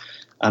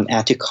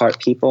add to cart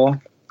people.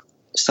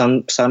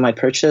 Some might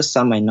purchase,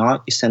 some might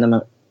not. You send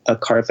them a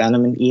cart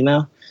abandonment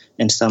email,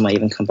 and some might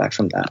even come back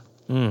from that.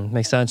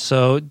 Makes sense.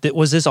 So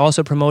was this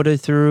also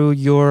promoted through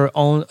your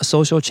own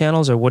social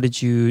channels, or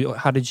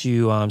how did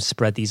you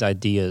spread these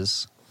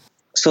ideas?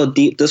 So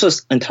this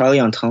was entirely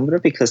on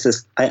Tumblr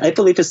because I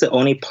believe it's the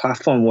only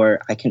platform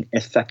where I can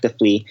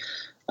effectively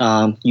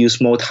use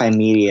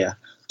multimedia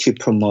to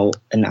promote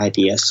an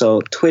idea. So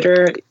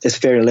Twitter is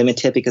very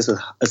limited because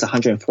it's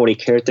 140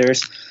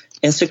 characters.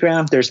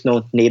 Instagram, there's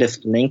no native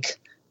link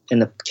in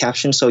the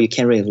caption, so you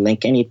can't really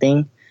link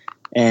anything.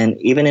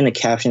 And even in the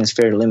caption, it's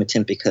very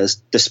limited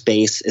because the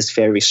space is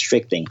very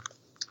restricting.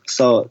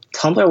 So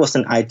Tumblr was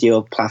an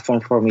ideal platform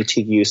for me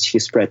to use to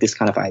spread these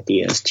kind of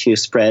ideas, to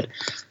spread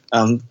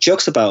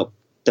jokes about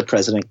the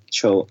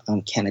presidential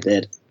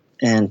candidate,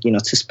 and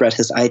to spread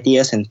his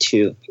ideas and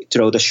to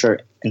throw the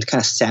shirt and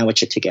kind of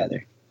sandwich it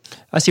together.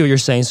 I see what you're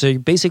saying. So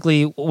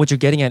basically what you're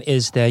getting at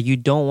is that you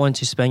don't want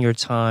to spend your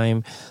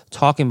time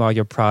talking about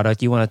your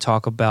product. You want to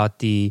talk about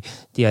the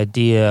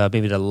idea,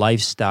 maybe the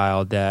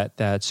lifestyle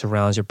that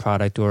surrounds your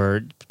product,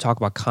 or talk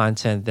about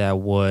content that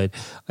would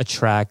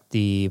attract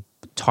the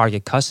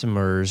target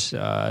customers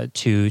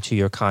to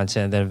your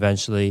content, and then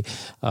eventually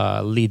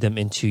lead them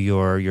into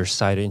your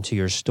site, into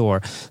your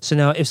store. So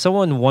now, if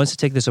someone wants to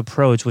take this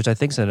approach, which I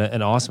think is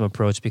an awesome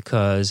approach,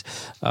 because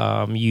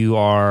you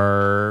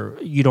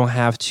don't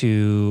have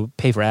to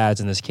pay for ads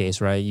in this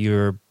case, right?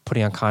 You're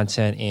putting on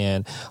content,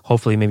 and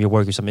hopefully maybe you're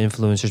working with some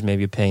influencers,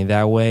 maybe you're paying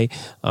that way,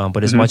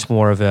 but it's much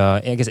more of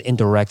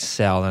indirect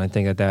sell, and I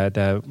think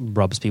that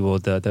rubs people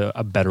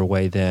a better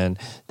way than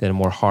a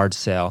more hard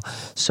sell.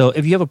 So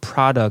if you have a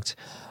product,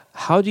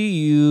 how do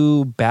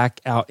you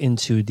back out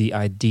into the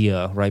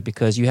idea, right?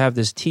 Because you have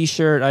this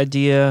T-shirt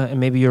idea, and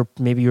maybe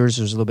yours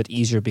was a little bit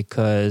easier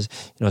because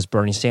it's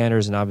Bernie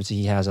Sanders, and obviously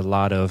he has a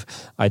lot of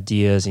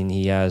ideas, and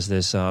he has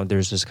this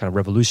there's this kind of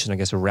revolution, I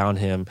guess, around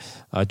him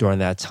during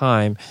that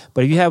time.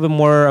 But if you have a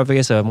more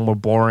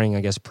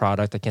boring,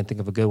 product, I can't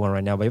think of a good one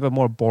right now, but if you have a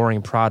more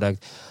boring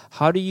product,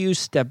 how do you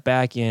step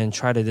back and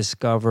try to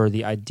discover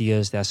the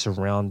ideas that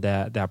surround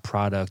that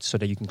product so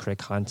that you can create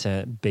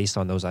content based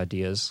on those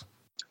ideas?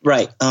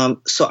 Right.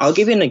 So I'll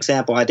give you an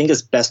example. I think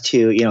it's best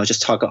to,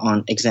 just talk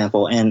on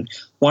example. And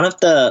one of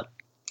the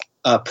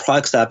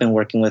products that I've been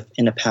working with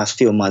in the past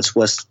few months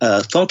was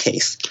a phone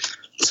case.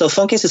 So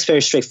phone case is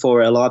very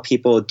straightforward. A lot of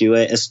people do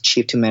it. It's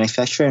cheap to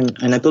manufacture.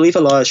 And I believe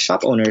a lot of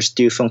shop owners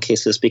do phone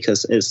cases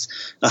because it's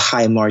a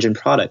high margin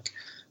product.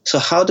 So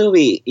how do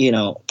we,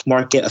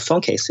 market a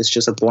phone case? It's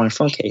just a boring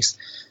phone case.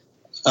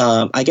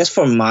 I guess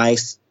for my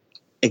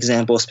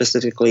example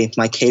specifically,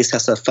 my case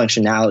has a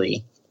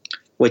functionality,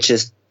 which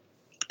is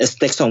it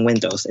sticks on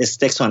Windows. It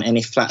sticks on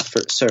any flat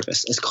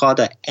surface. It's called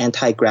an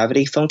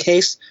anti-gravity phone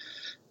case,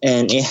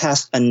 and it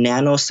has a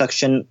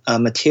nano-suction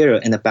material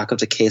in the back of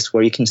the case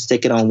where you can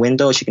stick it on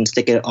windows, you can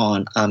stick it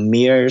on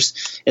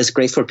mirrors. It's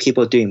great for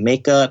people doing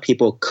makeup,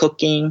 people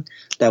cooking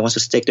that wants to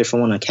stick their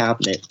phone on a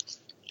cabinet.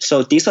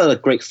 So these are the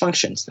great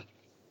functions,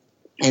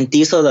 and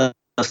these are the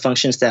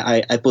functions that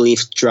I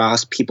believe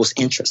draws people's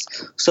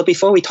interest. So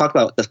before we talk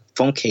about the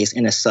phone case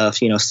in itself,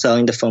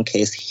 selling the phone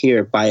case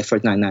here, buy it for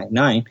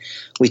 $9.99,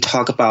 we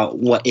talk about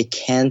what it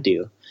can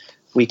do.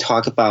 We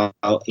talk about,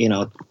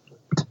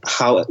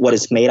 what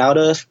it's made out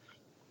of,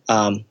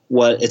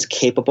 what it's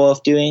capable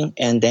of doing,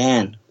 and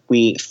then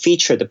we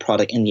feature the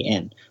product in the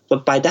end.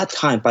 But by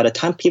the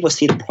time people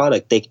see the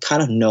product, they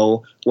kind of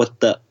know what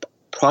the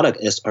product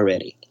is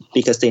already,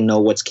 because they know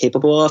what's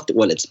capable of,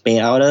 what it's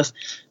made out of.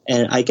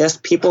 And I guess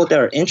people that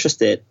are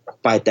interested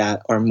by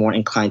that are more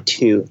inclined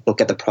to look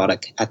at the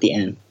product at the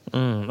end.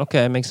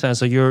 Okay, it makes sense.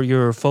 So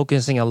you're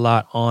focusing a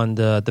lot on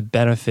the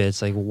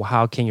benefits, like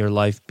how can your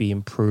life be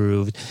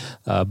improved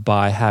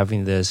by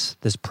having this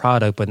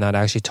product, but not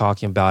actually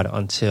talking about it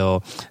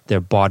until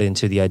they're bought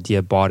into the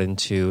idea, bought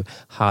into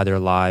how their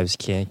lives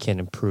can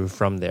improve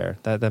from there.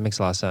 That makes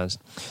a lot of sense.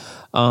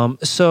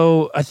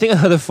 So I think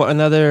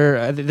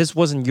another this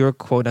wasn't your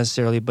quote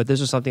necessarily, but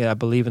this was something that I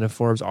believe in a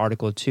Forbes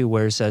article too,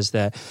 where it says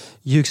that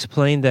you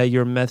explained that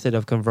your method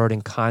of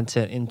converting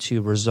content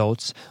into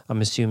results,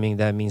 I'm assuming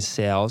that means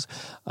sales,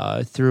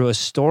 through a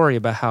story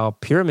about how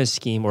pyramid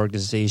scheme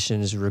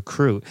organizations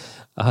recruit.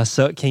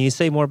 So can you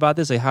say more about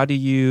this? Like, how do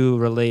you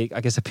relate,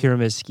 I guess, a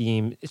pyramid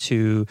scheme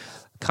to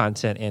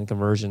content and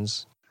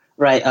conversions?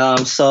 Right.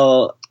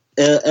 So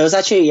it was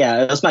actually,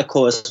 it was my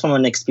quote. It's from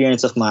an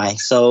experience of mine.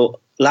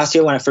 So last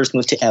year when I first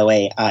moved to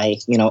LA, I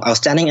was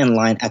standing in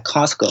line at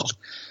Costco,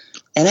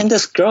 and then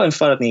this girl in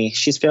front of me,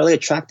 she's fairly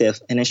attractive,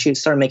 and then she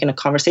started making a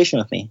conversation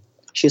with me.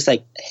 She's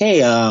like,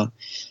 "Hey,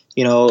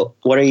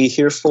 what are you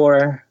here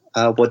for?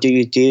 What do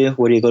you do?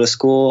 Where do you go to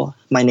school?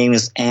 My name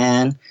is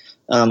Anne.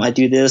 I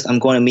do this. I'm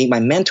going to meet my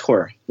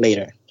mentor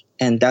later."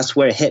 And that's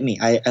where it hit me.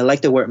 I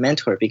like the word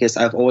mentor because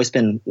I've always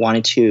been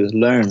wanting to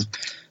learn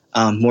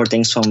more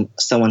things from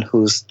someone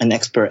who's an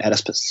expert at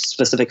a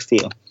specific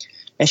field.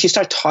 And she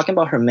started talking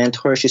about her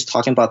mentor. She's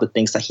talking about the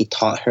things that he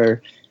taught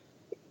her,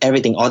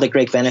 everything, all the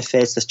great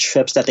benefits, the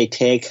trips that they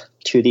take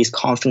to these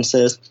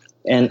conferences.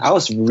 And I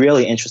was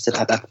really interested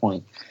at that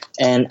point.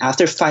 And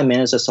after 5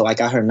 minutes or so, I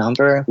got her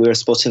number. We were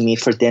supposed to meet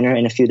for dinner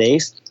in a few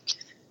days.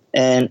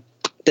 And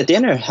the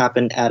dinner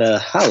happened at a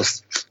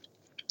house.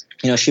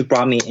 She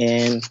brought me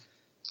in,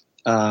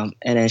 and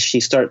then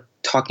she started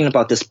talking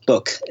about this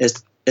book.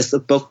 It's a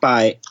book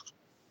by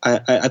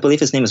I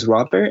believe his name is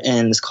Robert,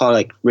 and it's called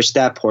like Rich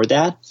Dad Poor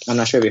Dad. I'm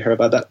not sure if you heard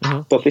about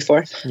that book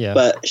before. Yeah.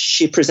 But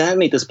she presented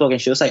me this book,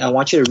 and she was like, "I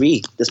want you to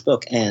read this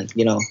book and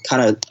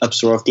kind of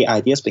absorb the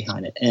ideas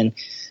behind it." And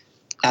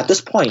at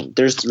this point,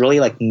 there's really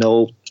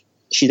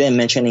she didn't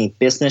mention any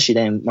business. She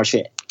didn't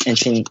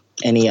mention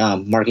any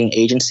marketing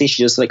agency.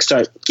 She just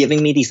started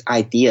giving me these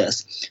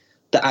ideas.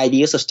 The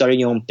ideas of starting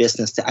your own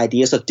business, the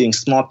ideas of doing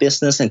small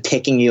business and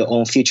taking your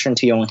own future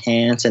into your own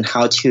hands, and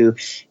how to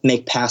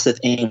make passive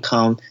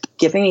income,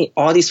 giving me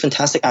all these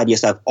fantastic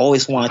ideas I've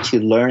always wanted to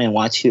learn and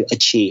want to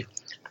achieve.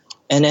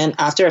 And then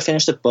after I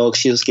finished the book,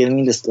 she was giving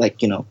me this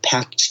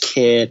package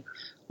kit,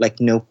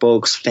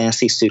 notebooks,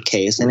 fancy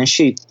suitcase. And then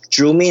she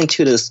drew me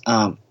into this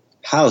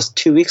house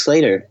 2 weeks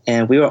later,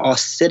 and we were all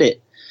seated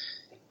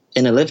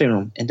in the living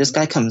room. And this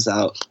guy comes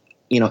out,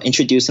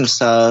 introduce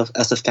himself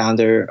as a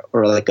founder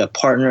or a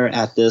partner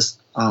at this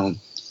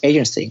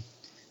agency.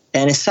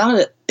 And it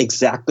sounded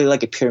exactly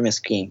like a pyramid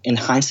scheme. In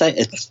hindsight,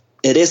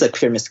 it is a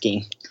pyramid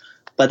scheme.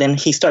 But then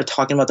he started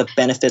talking about the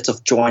benefits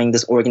of joining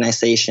these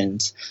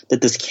organizations, the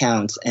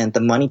discounts, and the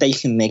money that you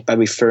can make by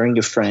referring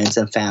your friends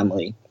and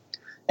family.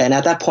 And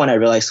at that point, I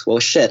realized, well,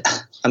 shit,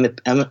 I'm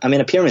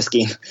in a pyramid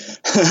scheme.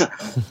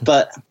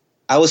 But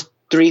I was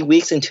 3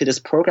 weeks into this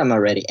program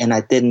already, and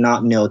I did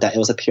not know that it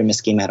was a pyramid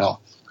scheme at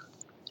all.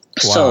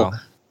 Wow. So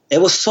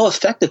it was so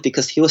effective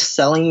because he was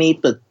selling me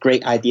the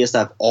great ideas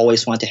that I've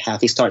always wanted to have.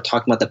 He started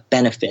talking about the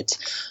benefits.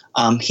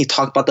 He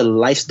talked about the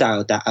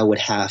lifestyle that I would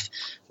have,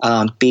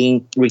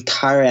 being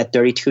retired at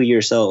 32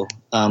 years old,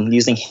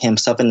 using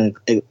himself as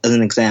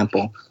an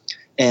example.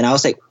 And I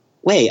was like,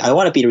 wait, I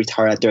want to be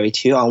retired at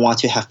 32. I want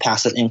to have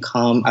passive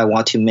income. I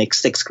want to make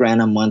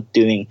 $6,000 a month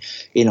doing,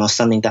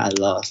 something that I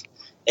love.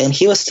 And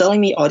he was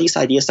selling me all these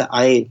ideas that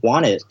I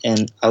wanted,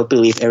 and I would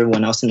believe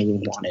everyone else in the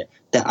room wanted,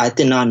 that I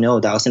did not know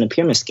that was in a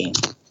pyramid scheme.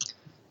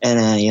 And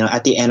then,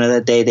 at the end of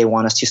the day, they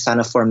want us to sign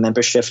up for a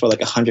membership for like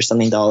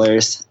 $100-something.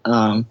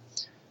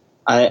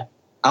 I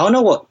don't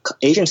know what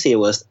agency it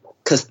was,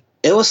 because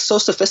it was so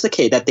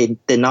sophisticated that they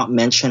did not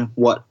mention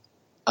what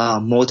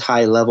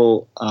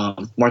multi-level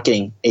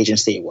marketing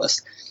agency it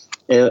was.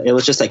 It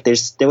was just like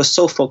they were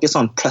so focused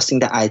on pressing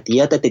the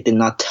idea that they did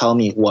not tell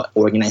me what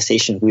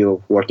organization we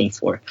were working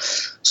for.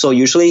 So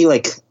usually,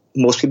 like,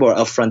 most people are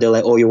upfront. They're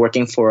like, oh, you're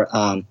working for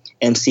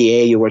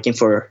MCA, you're working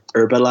for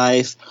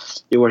Herbalife,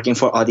 you're working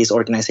for all these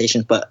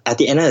organizations. But at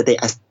the end of the day,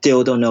 I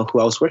still don't know who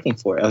I was working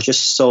for. I was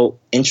just so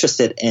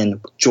interested in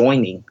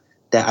joining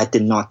that I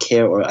did not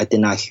care, or I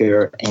did not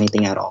hear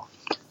anything at all.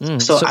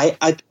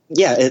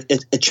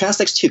 It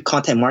translates to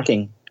content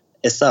marketing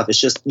itself. It's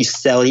just you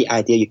sell the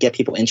idea, you get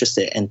people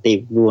interested, and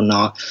they will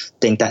not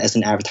think that as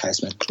an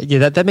advertisement.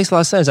 Yeah, that makes a lot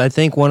of sense. I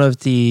think one of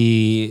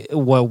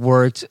what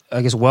worked,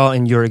 I guess, well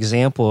in your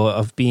example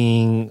of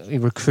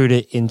being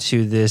recruited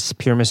into this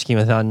pyramid scheme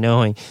without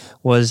knowing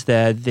was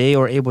that they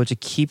were able to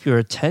keep your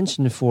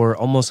attention for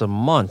almost a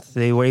month.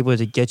 They were able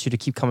to get you to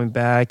keep coming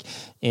back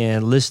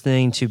and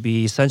listening, to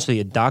be essentially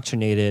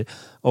indoctrinated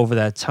over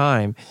that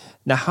time.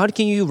 Now, how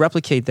can you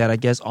replicate that, I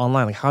guess,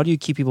 online? Like, how do you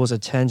keep people's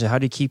attention? How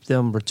do you keep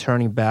them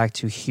returning back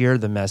to hear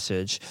the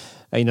message?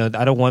 I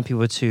don't want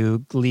people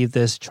to leave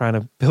this trying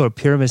to build a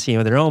pyramid scheme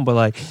of their own, but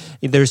like,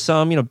 there's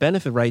some,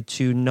 benefit, right,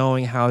 to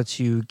knowing how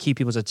to keep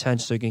people's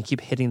attention so you can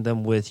keep hitting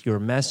them with your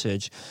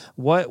message.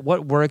 What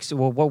works?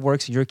 Well, what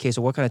works in your case,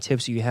 or what kind of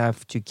tips do you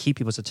have to keep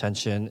people's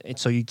attention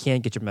so you can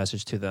get your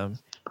message to them?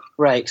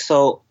 Right.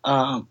 So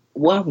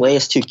one way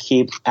is to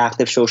keep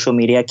active social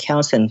media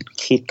accounts and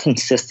keep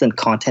consistent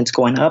content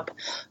going up.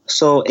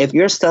 So if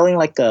you're selling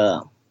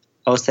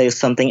I would say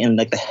something in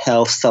like the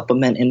health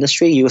supplement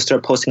industry, you will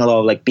start posting a lot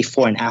of like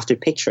before and after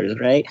pictures,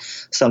 right?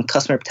 Some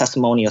customer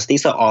testimonials.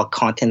 These are all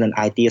content and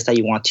ideas that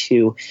you want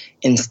to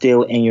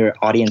instill in your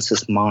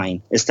audience's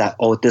mind. Is that,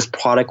 oh, this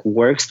product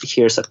works.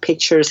 Here's the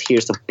pictures.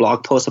 Here's the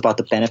blog post about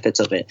the benefits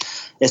of it.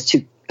 Is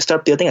to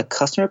start building a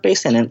customer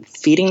base and then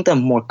feeding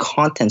them more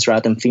contents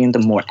rather than feeding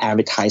them more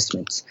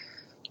advertisements.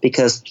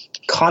 Because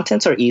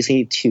contents are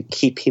easy to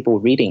keep people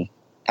reading.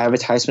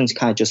 Advertisements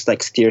kind of just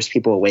like steers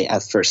people away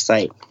at first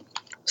sight.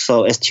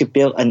 So it's to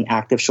build an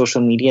active social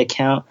media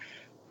account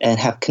and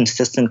have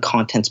consistent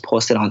contents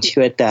posted onto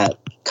it that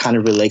kind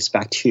of relates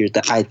back to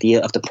the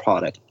idea of the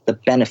product, the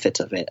benefits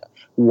of it,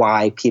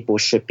 why people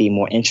should be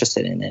more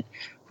interested in it.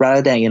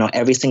 Rather than,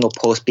 every single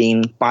post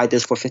being buy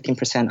this for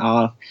 15%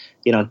 off,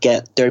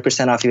 get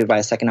 30% off if you buy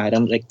a second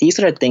item. Like, these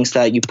are the things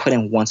that you put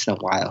in once in a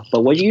while.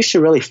 But what you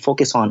should really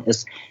focus on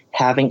is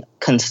having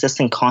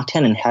consistent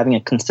content and having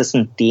a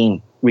consistent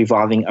theme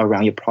revolving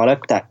around your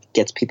product that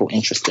gets people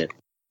interested.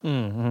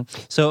 Mm-hmm.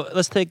 So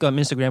let's take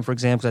Instagram, for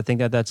example. I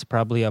think that's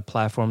probably a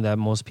platform that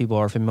most people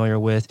are familiar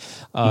with.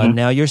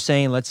 Now you're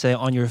saying, let's say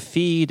on your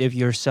feed, if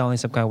you're selling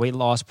some kind of weight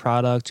loss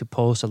product, to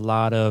post a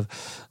lot of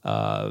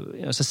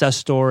success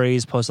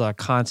stories, post a lot of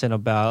content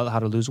about how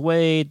to lose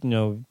weight,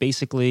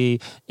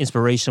 basically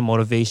inspirational,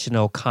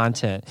 motivational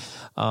content.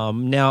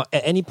 Now,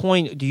 at any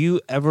point, do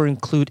you ever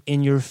include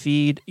in your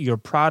feed your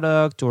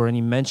product or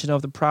any mention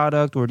of the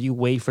product, or do you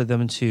wait for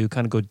them to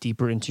kind of go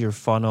deeper into your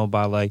funnel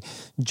by like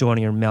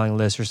joining your mailing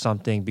list or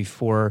something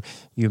before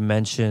you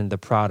mention the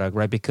product,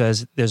 right?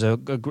 Because there's a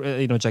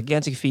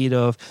gigantic feed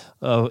of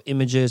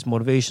images,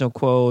 motivational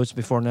quotes,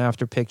 before and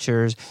after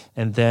pictures,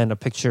 and then a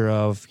picture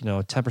of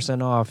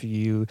 10% off.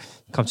 You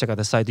come check out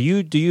the site. Do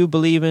you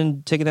believe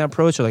in taking that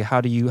approach, or like how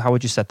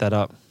would you set that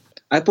up?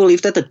 I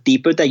believe that the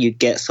deeper that you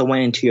get someone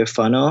into your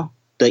funnel,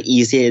 the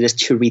easier it is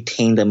to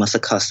retain them as a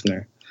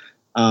customer.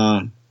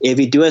 If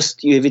you do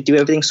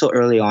everything so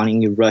early on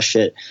and you rush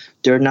it,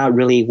 they're not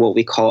really what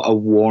we call a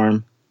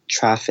warm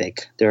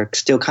traffic. They're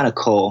still kind of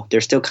cold. They're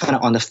still kind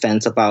of on the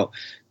fence about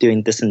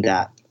doing this and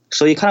that.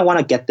 So you kind of want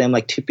to get them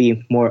like to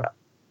be more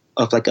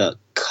of like a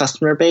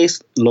customer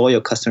base,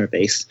 loyal customer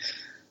base,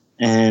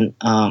 and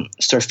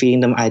start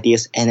feeding them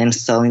ideas and then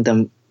selling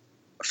them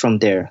from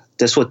there.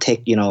 This will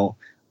take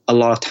a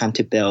lot of time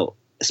to build,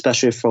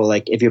 especially for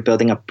like if you're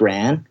building a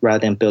brand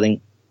rather than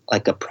building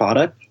like a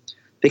product.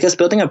 Because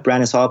building a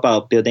brand is all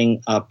about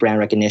building brand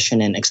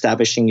recognition and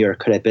establishing your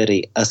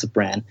credibility as a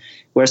brand.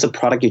 Whereas a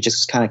product, you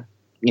just kind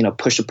of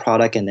push the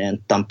product and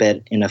then dump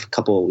it in a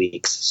couple of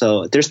weeks.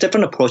 So there's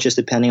different approaches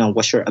depending on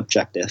what's your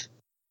objective.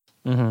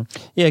 Mm-hmm.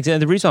 Yeah, exactly.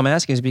 The reason I'm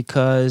asking is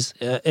because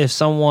if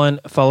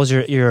someone follows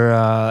your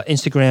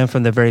Instagram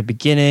from the very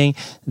beginning,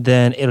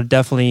 then it'll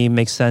definitely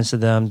make sense to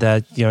them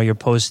that you're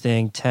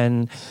posting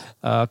 10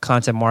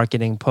 content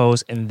marketing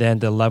posts, and then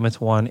the 11th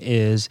one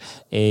is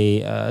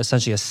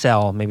essentially a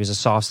sell. Maybe it's a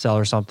soft sell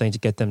or something to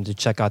get them to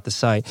check out the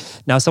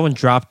site. Now, if someone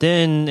dropped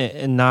in,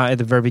 and not at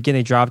the very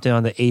beginning, dropped in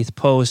on the 8th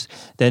post,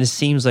 then it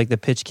seems like the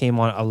pitch came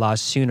on a lot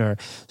sooner.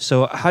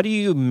 So how do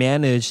you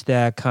manage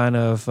that kind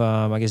of,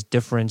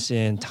 difference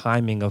in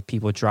timing of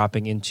people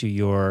dropping into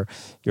your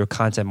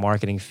content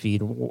marketing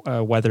feed,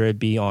 whether it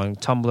be on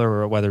Tumblr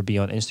or whether it be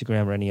on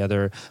Instagram or any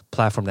other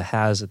platform that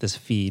has this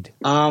feed?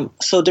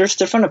 So there's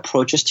different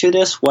approaches to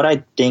this. What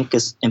I think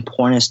is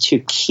important is to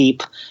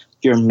keep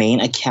your main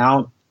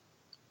account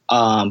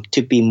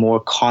to be more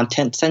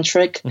content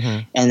centric,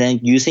 and then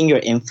using your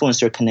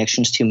influencer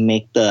connections to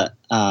make the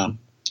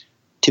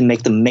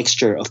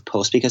mixture of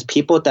posts, because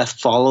people that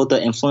follow the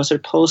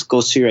influencer post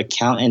goes to your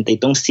account and they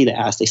don't see the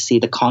ads, they see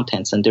the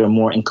contents and they're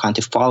more inclined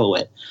to follow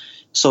it.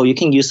 So you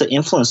can use the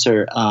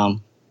influencer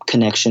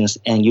connections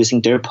and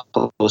using their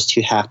posts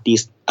to have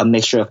a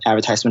mixture of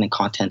advertisement and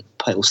content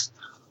posts.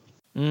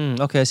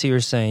 Okay, I see what you're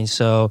saying.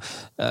 So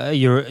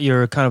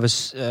you're kind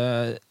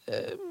of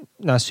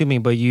not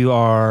assuming, but you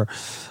are.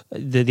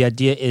 The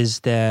idea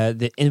is that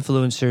the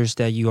influencers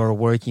that you are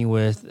working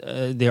with,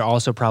 they're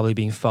also probably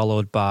being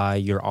followed by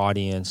your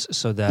audience,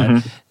 so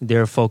that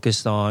they're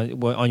focused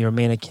on your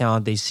main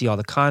account. They see all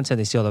the content,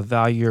 they see all the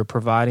value you're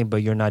providing,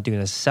 but you're not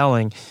doing the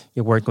selling.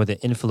 You're working with the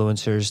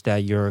influencers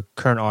that your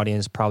current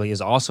audience probably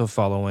is also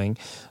following,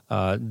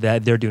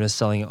 that they're doing the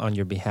selling on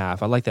your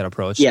behalf. I like that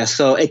approach. Yeah,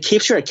 so it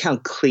keeps your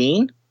account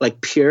clean,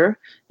 like pure,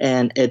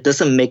 and it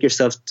doesn't make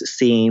yourself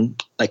seem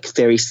like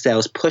very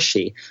sales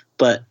pushy.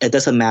 But it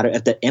doesn't matter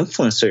if the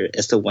influencer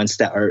is the ones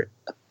that are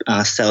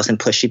sales and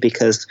pushy,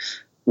 because,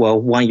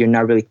 well, one, you're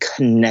not really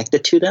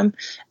connected to them,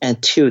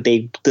 and two,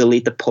 they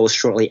delete the post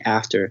shortly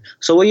after.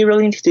 So what you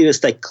really need to do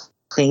is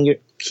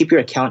keep your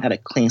account at a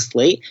clean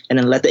slate, and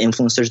then let the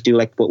influencers do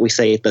like what we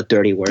say, the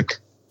dirty work.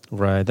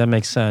 Right, that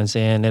makes sense.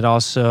 And it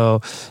also,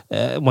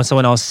 when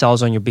someone else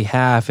sells on your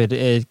behalf,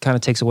 it kind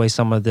of takes away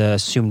some of the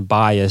assumed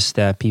bias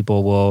that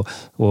people will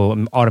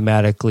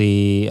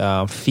automatically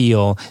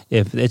feel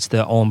if it's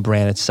the own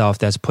brand itself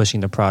that's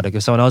pushing the product.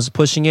 If someone else is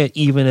pushing it,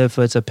 even if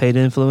it's a paid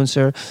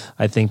influencer,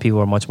 I think people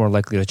are much more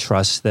likely to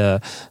trust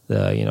think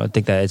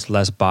that it's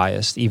less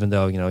biased, even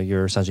though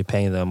you're essentially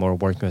paying them or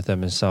working with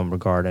them in some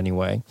regard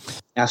anyway.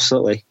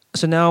 Absolutely.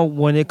 So now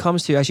when it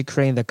comes to actually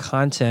creating the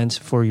content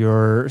for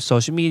your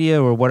social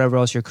media or whatever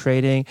else you're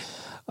creating,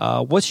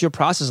 what's your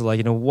process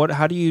like?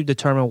 How do you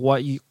determine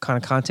what kind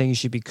of content you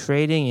should be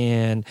creating,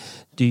 and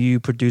do you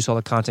produce all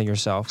the content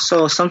yourself?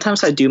 So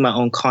sometimes I do my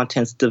own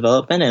content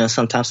development, and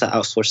sometimes I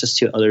outsource this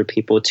to other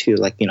people to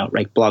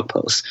write blog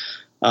posts.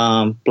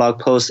 Blog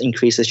posts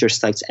increases your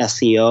site's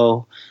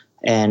SEO,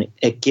 and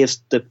it gives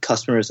the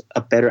customers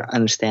a better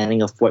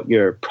understanding of what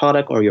your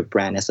product or your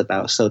brand is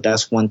about. So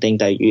that's one thing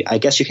that I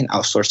guess you can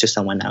outsource to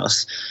someone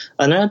else.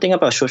 Another thing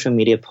about social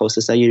media posts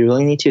is that you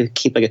really need to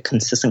keep a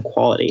consistent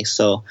quality.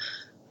 So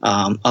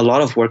a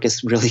lot of work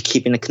is really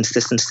keeping the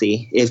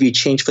consistency. If you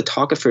change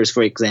photographers,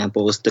 for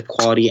example, the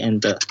quality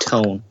and the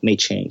tone may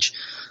change.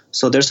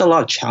 So there's a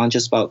lot of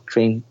challenges about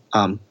creating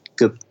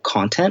good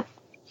content.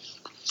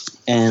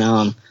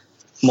 And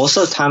most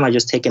of the time I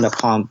just take it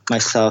upon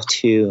myself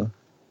to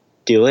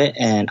do it,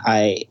 and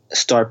I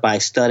start by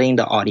studying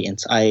the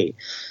audience. I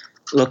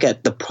look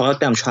at the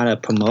product that I'm trying to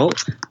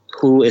promote,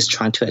 who is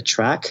trying to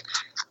attract,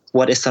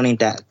 what is something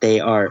that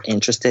they are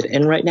interested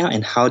in right now,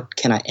 and how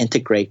can I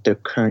integrate their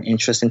current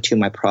interest into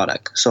my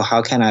product. So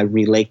how can I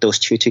relate those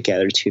two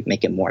together to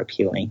make it more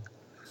appealing?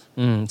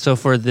 So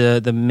for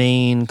the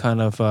main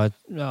kind of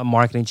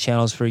marketing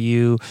channels for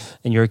you,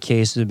 in your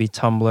case, it would be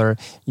Tumblr.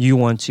 You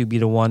want to be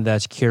the one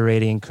that's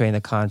curating and creating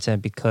the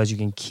content because you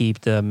can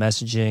keep the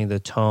messaging, the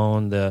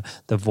tone, the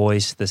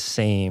voice the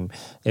same.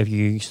 If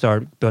you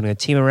start building a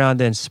team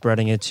around it and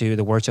spreading it to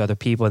the work to other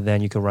people,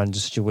 then you can run into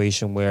a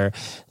situation where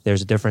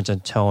there's a difference in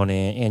tone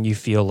and you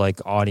feel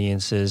like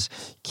audiences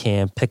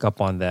can pick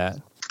up on that.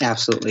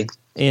 Absolutely.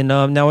 And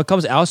now when it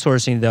comes to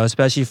outsourcing, though,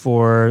 especially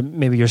for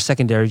maybe your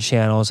secondary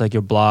channels, like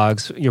your blog,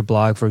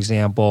 for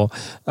example,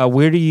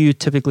 where do you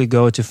typically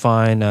go to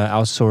find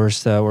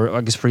outsourced or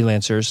I guess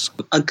freelancers?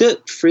 A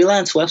good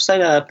freelance website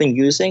that I've been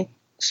using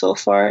so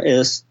far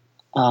is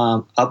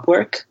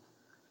Upwork.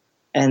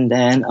 And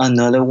then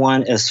another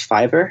one is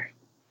Fiverr.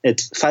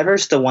 Fiverr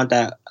is the one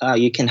that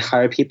you can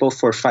hire people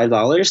for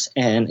 $5,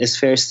 and it's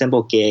very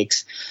simple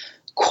gigs.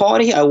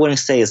 Quality, I wouldn't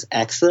say is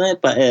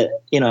excellent, but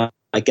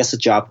I guess a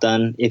job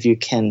done if you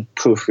can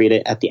proofread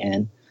it at the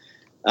end.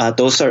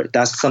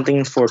 That's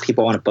something for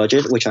people on a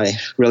budget, which I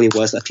really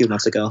was a few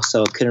months ago.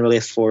 So couldn't really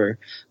afford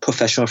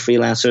professional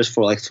freelancers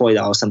for like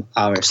 $40 an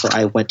hour. So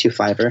I went to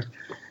Fiverr.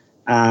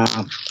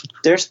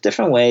 there's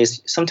different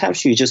ways.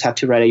 Sometimes you just have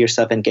to write it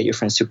yourself and get your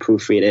friends to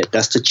proofread it.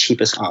 That's the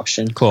cheapest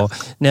option. Cool.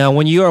 Now,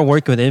 when you are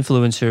working with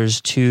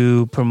influencers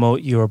to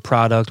promote your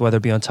product, whether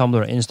it be on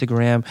Tumblr or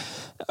Instagram,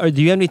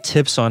 do you have any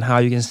tips on how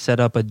you can set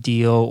up a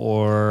deal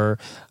or,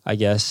 I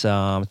guess,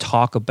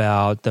 talk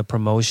about the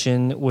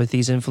promotion with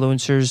these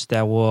influencers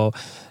that will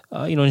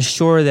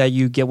ensure that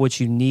you get what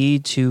you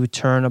need to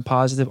turn a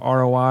positive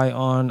ROI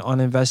on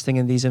investing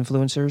in these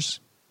influencers?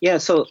 Yeah,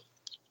 so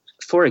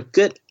for a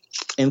good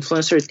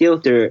influencer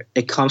deal,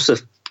 it comes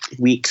with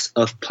weeks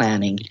of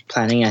planning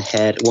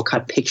ahead, what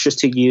kind of pictures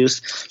to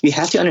use. You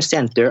have to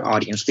understand their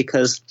audience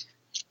because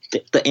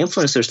the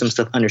influencers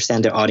themselves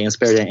understand their audience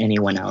better than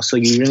anyone else. So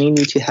you really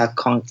need to have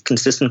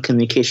consistent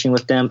communication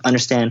with them,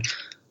 understand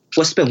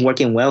what's been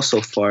working well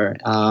so far,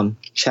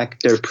 check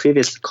their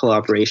previous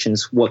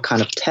collaborations, what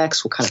kind of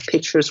text, what kind of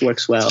pictures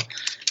works well,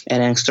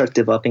 and then start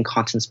developing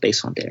content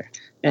based on there.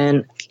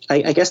 And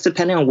I guess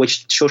depending on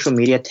which social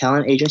media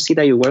talent agency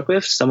that you work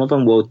with, some of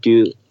them will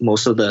do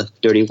most of the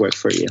dirty work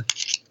for you.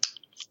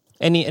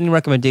 Any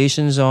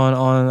recommendations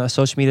on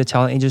social media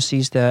talent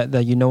agencies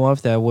that you know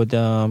of that would,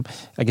 I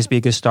guess, be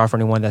a good start for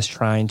anyone that's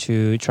trying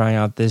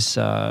out this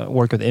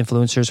work with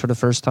influencers for the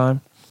first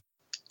time?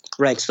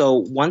 Right. So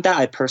one that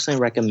I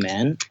personally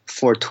recommend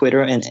for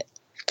Twitter and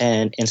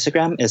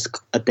Instagram is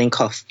a thing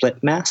called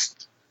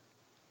Flipmast.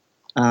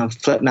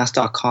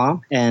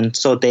 Flipmast.com, and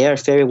so they are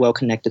very well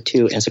connected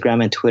to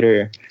Instagram and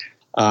Twitter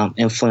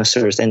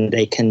influencers, and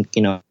they can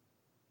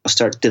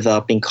start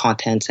developing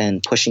content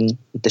and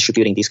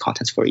distributing these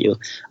contents for you.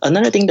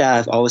 Another thing that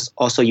I've always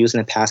also used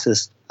in the past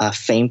is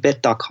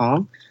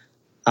famebit.com,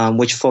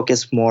 which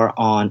focus more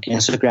on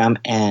Instagram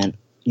and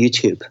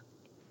YouTube.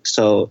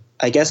 So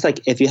I guess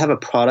if you have a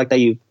product that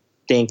you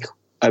think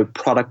a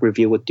product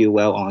review would do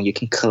well on, you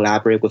can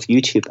collaborate with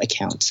YouTube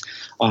accounts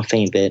on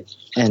Famebit,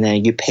 and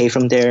then you pay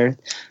from there.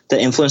 The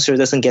influencer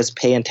doesn't get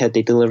paid until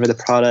they deliver the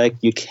product.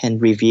 You can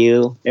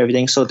review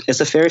everything. So it's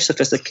a very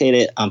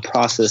sophisticated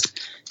process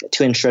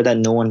to ensure that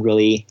no one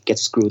really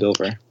gets screwed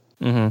over.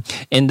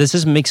 Mm-hmm. And does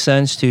this make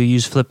sense to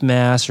use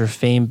Flipmast or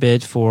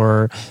Famebit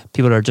for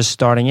people that are just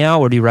starting out,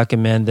 or do you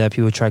recommend that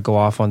people try to go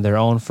off on their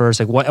own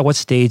first? At what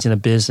stage in a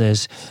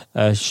business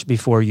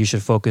before you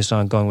should focus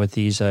on going with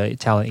these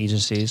talent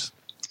agencies?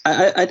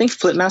 I think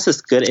Flipmast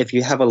is good if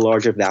you have a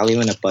larger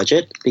value and a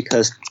budget,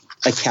 because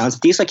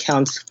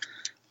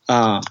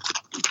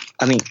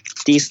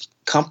these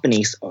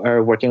companies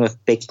are working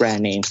with big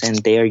brand names and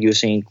they are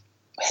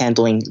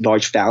handling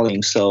large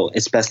volumes. So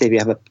it's best if you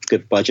have a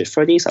good budget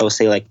for these. I would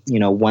say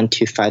 $1,000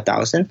 to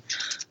 $5,000.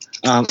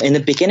 In the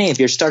beginning, if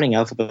you're starting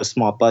out with a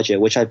small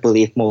budget, which I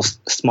believe most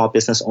small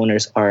business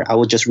owners are, I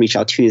would just reach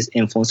out to these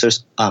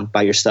influencers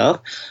by yourself.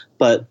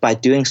 But by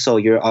doing so,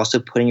 you're also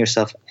putting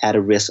yourself at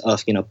a risk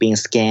of being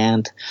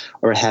scammed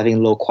or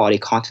having low quality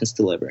content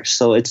delivered.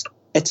 So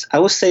I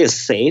would say it's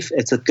safe.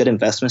 It's a good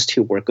investment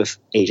to work with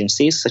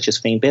agencies such as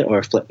Famebit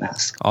or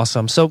Flipmast.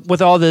 Awesome. So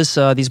with all this,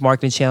 these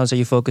marketing channels that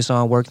you focus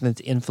on, working with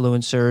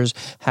influencers,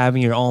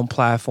 having your own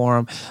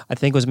platform, I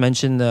think it was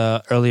mentioned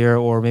earlier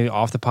or maybe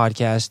off the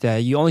podcast that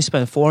you only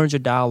spent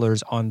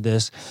 $400 on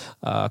this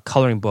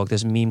coloring book,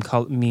 this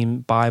meme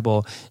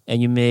Bible,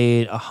 and you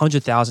made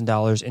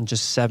 $100,000 in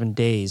just 7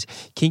 days.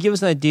 Can you give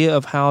us an idea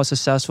of how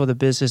successful the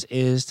business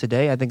is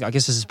today? I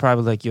guess this is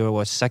probably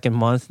your second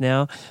month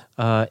now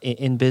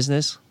in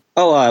business.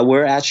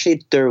 We're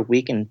actually third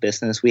week in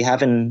business. We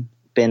haven't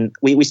been.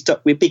 We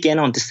began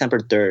on December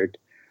 3rd,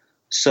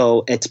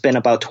 so it's been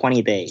about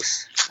 20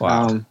 days.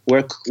 Wow.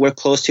 We're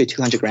close to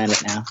 $200,000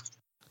 right now.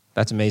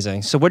 That's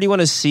amazing. So where do you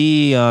want to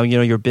see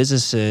your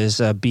businesses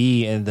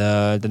be in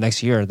the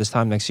next year? This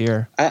time next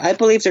year? I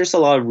believe there's a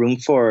lot of room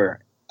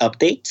for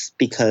updates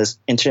because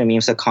internet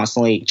memes are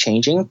constantly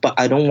changing. But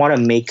I don't want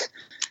to make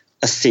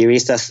a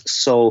series that's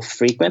so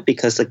frequent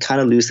because it kind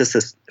of loses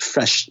its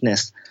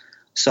freshness.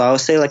 So I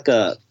would say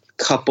a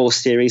couple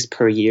series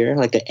per year,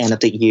 like an end of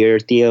the year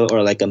deal or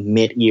a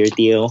mid-year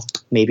deal,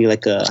 maybe a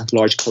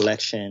large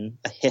collection,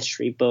 a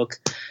history book,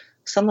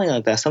 something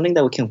like that, something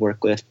that we can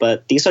work with.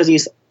 But these are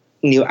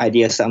new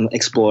ideas I'm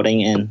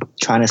exploring and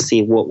trying to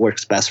see what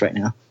works best right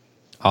now.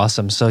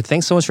 Awesome. So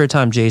thanks so much for your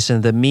time,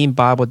 Jason. The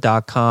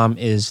memebible.com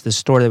is the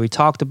store that we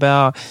talked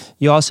about.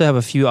 You also have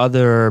a few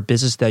other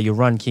businesses that you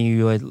run. Can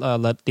you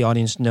let the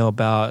audience know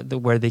about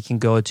where they can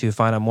go to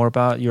find out more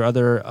about your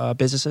other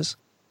businesses?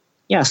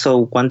 Yeah,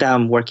 so one that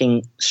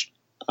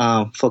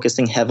I'm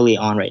focusing heavily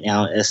on right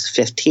now is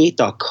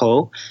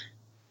 50.co.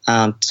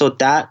 So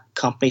that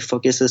company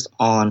focuses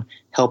on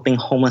helping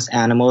homeless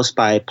animals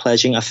by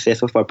pledging a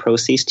fifth of our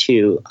proceeds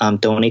to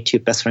donate to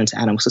Best Friends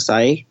Animal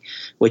Society,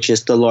 which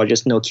is the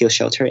largest no-kill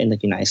shelter in the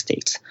United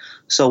States.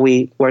 So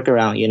we work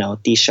around,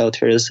 these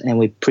shelters, and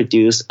we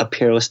produce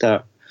apparels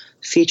that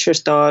features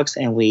dogs,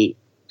 and we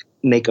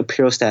make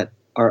apparels that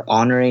are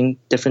honoring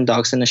different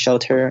dogs in the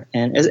shelter.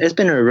 And it's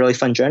been a really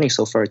fun journey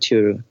so far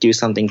to do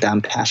something that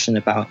I'm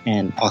passionate about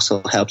and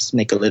also helps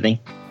make a living.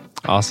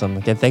 Awesome.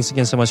 Again, thanks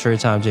again so much for your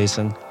time,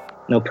 Jason.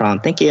 No problem.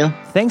 Thank you.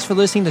 Thanks for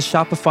listening to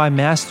Shopify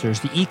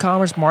Masters, the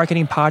e-commerce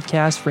marketing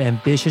podcast for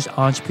ambitious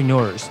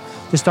entrepreneurs.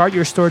 To start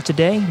your store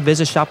today,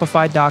 visit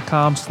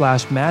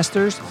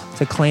shopify.com/masters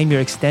to claim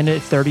your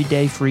extended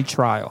 30-day free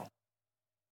trial.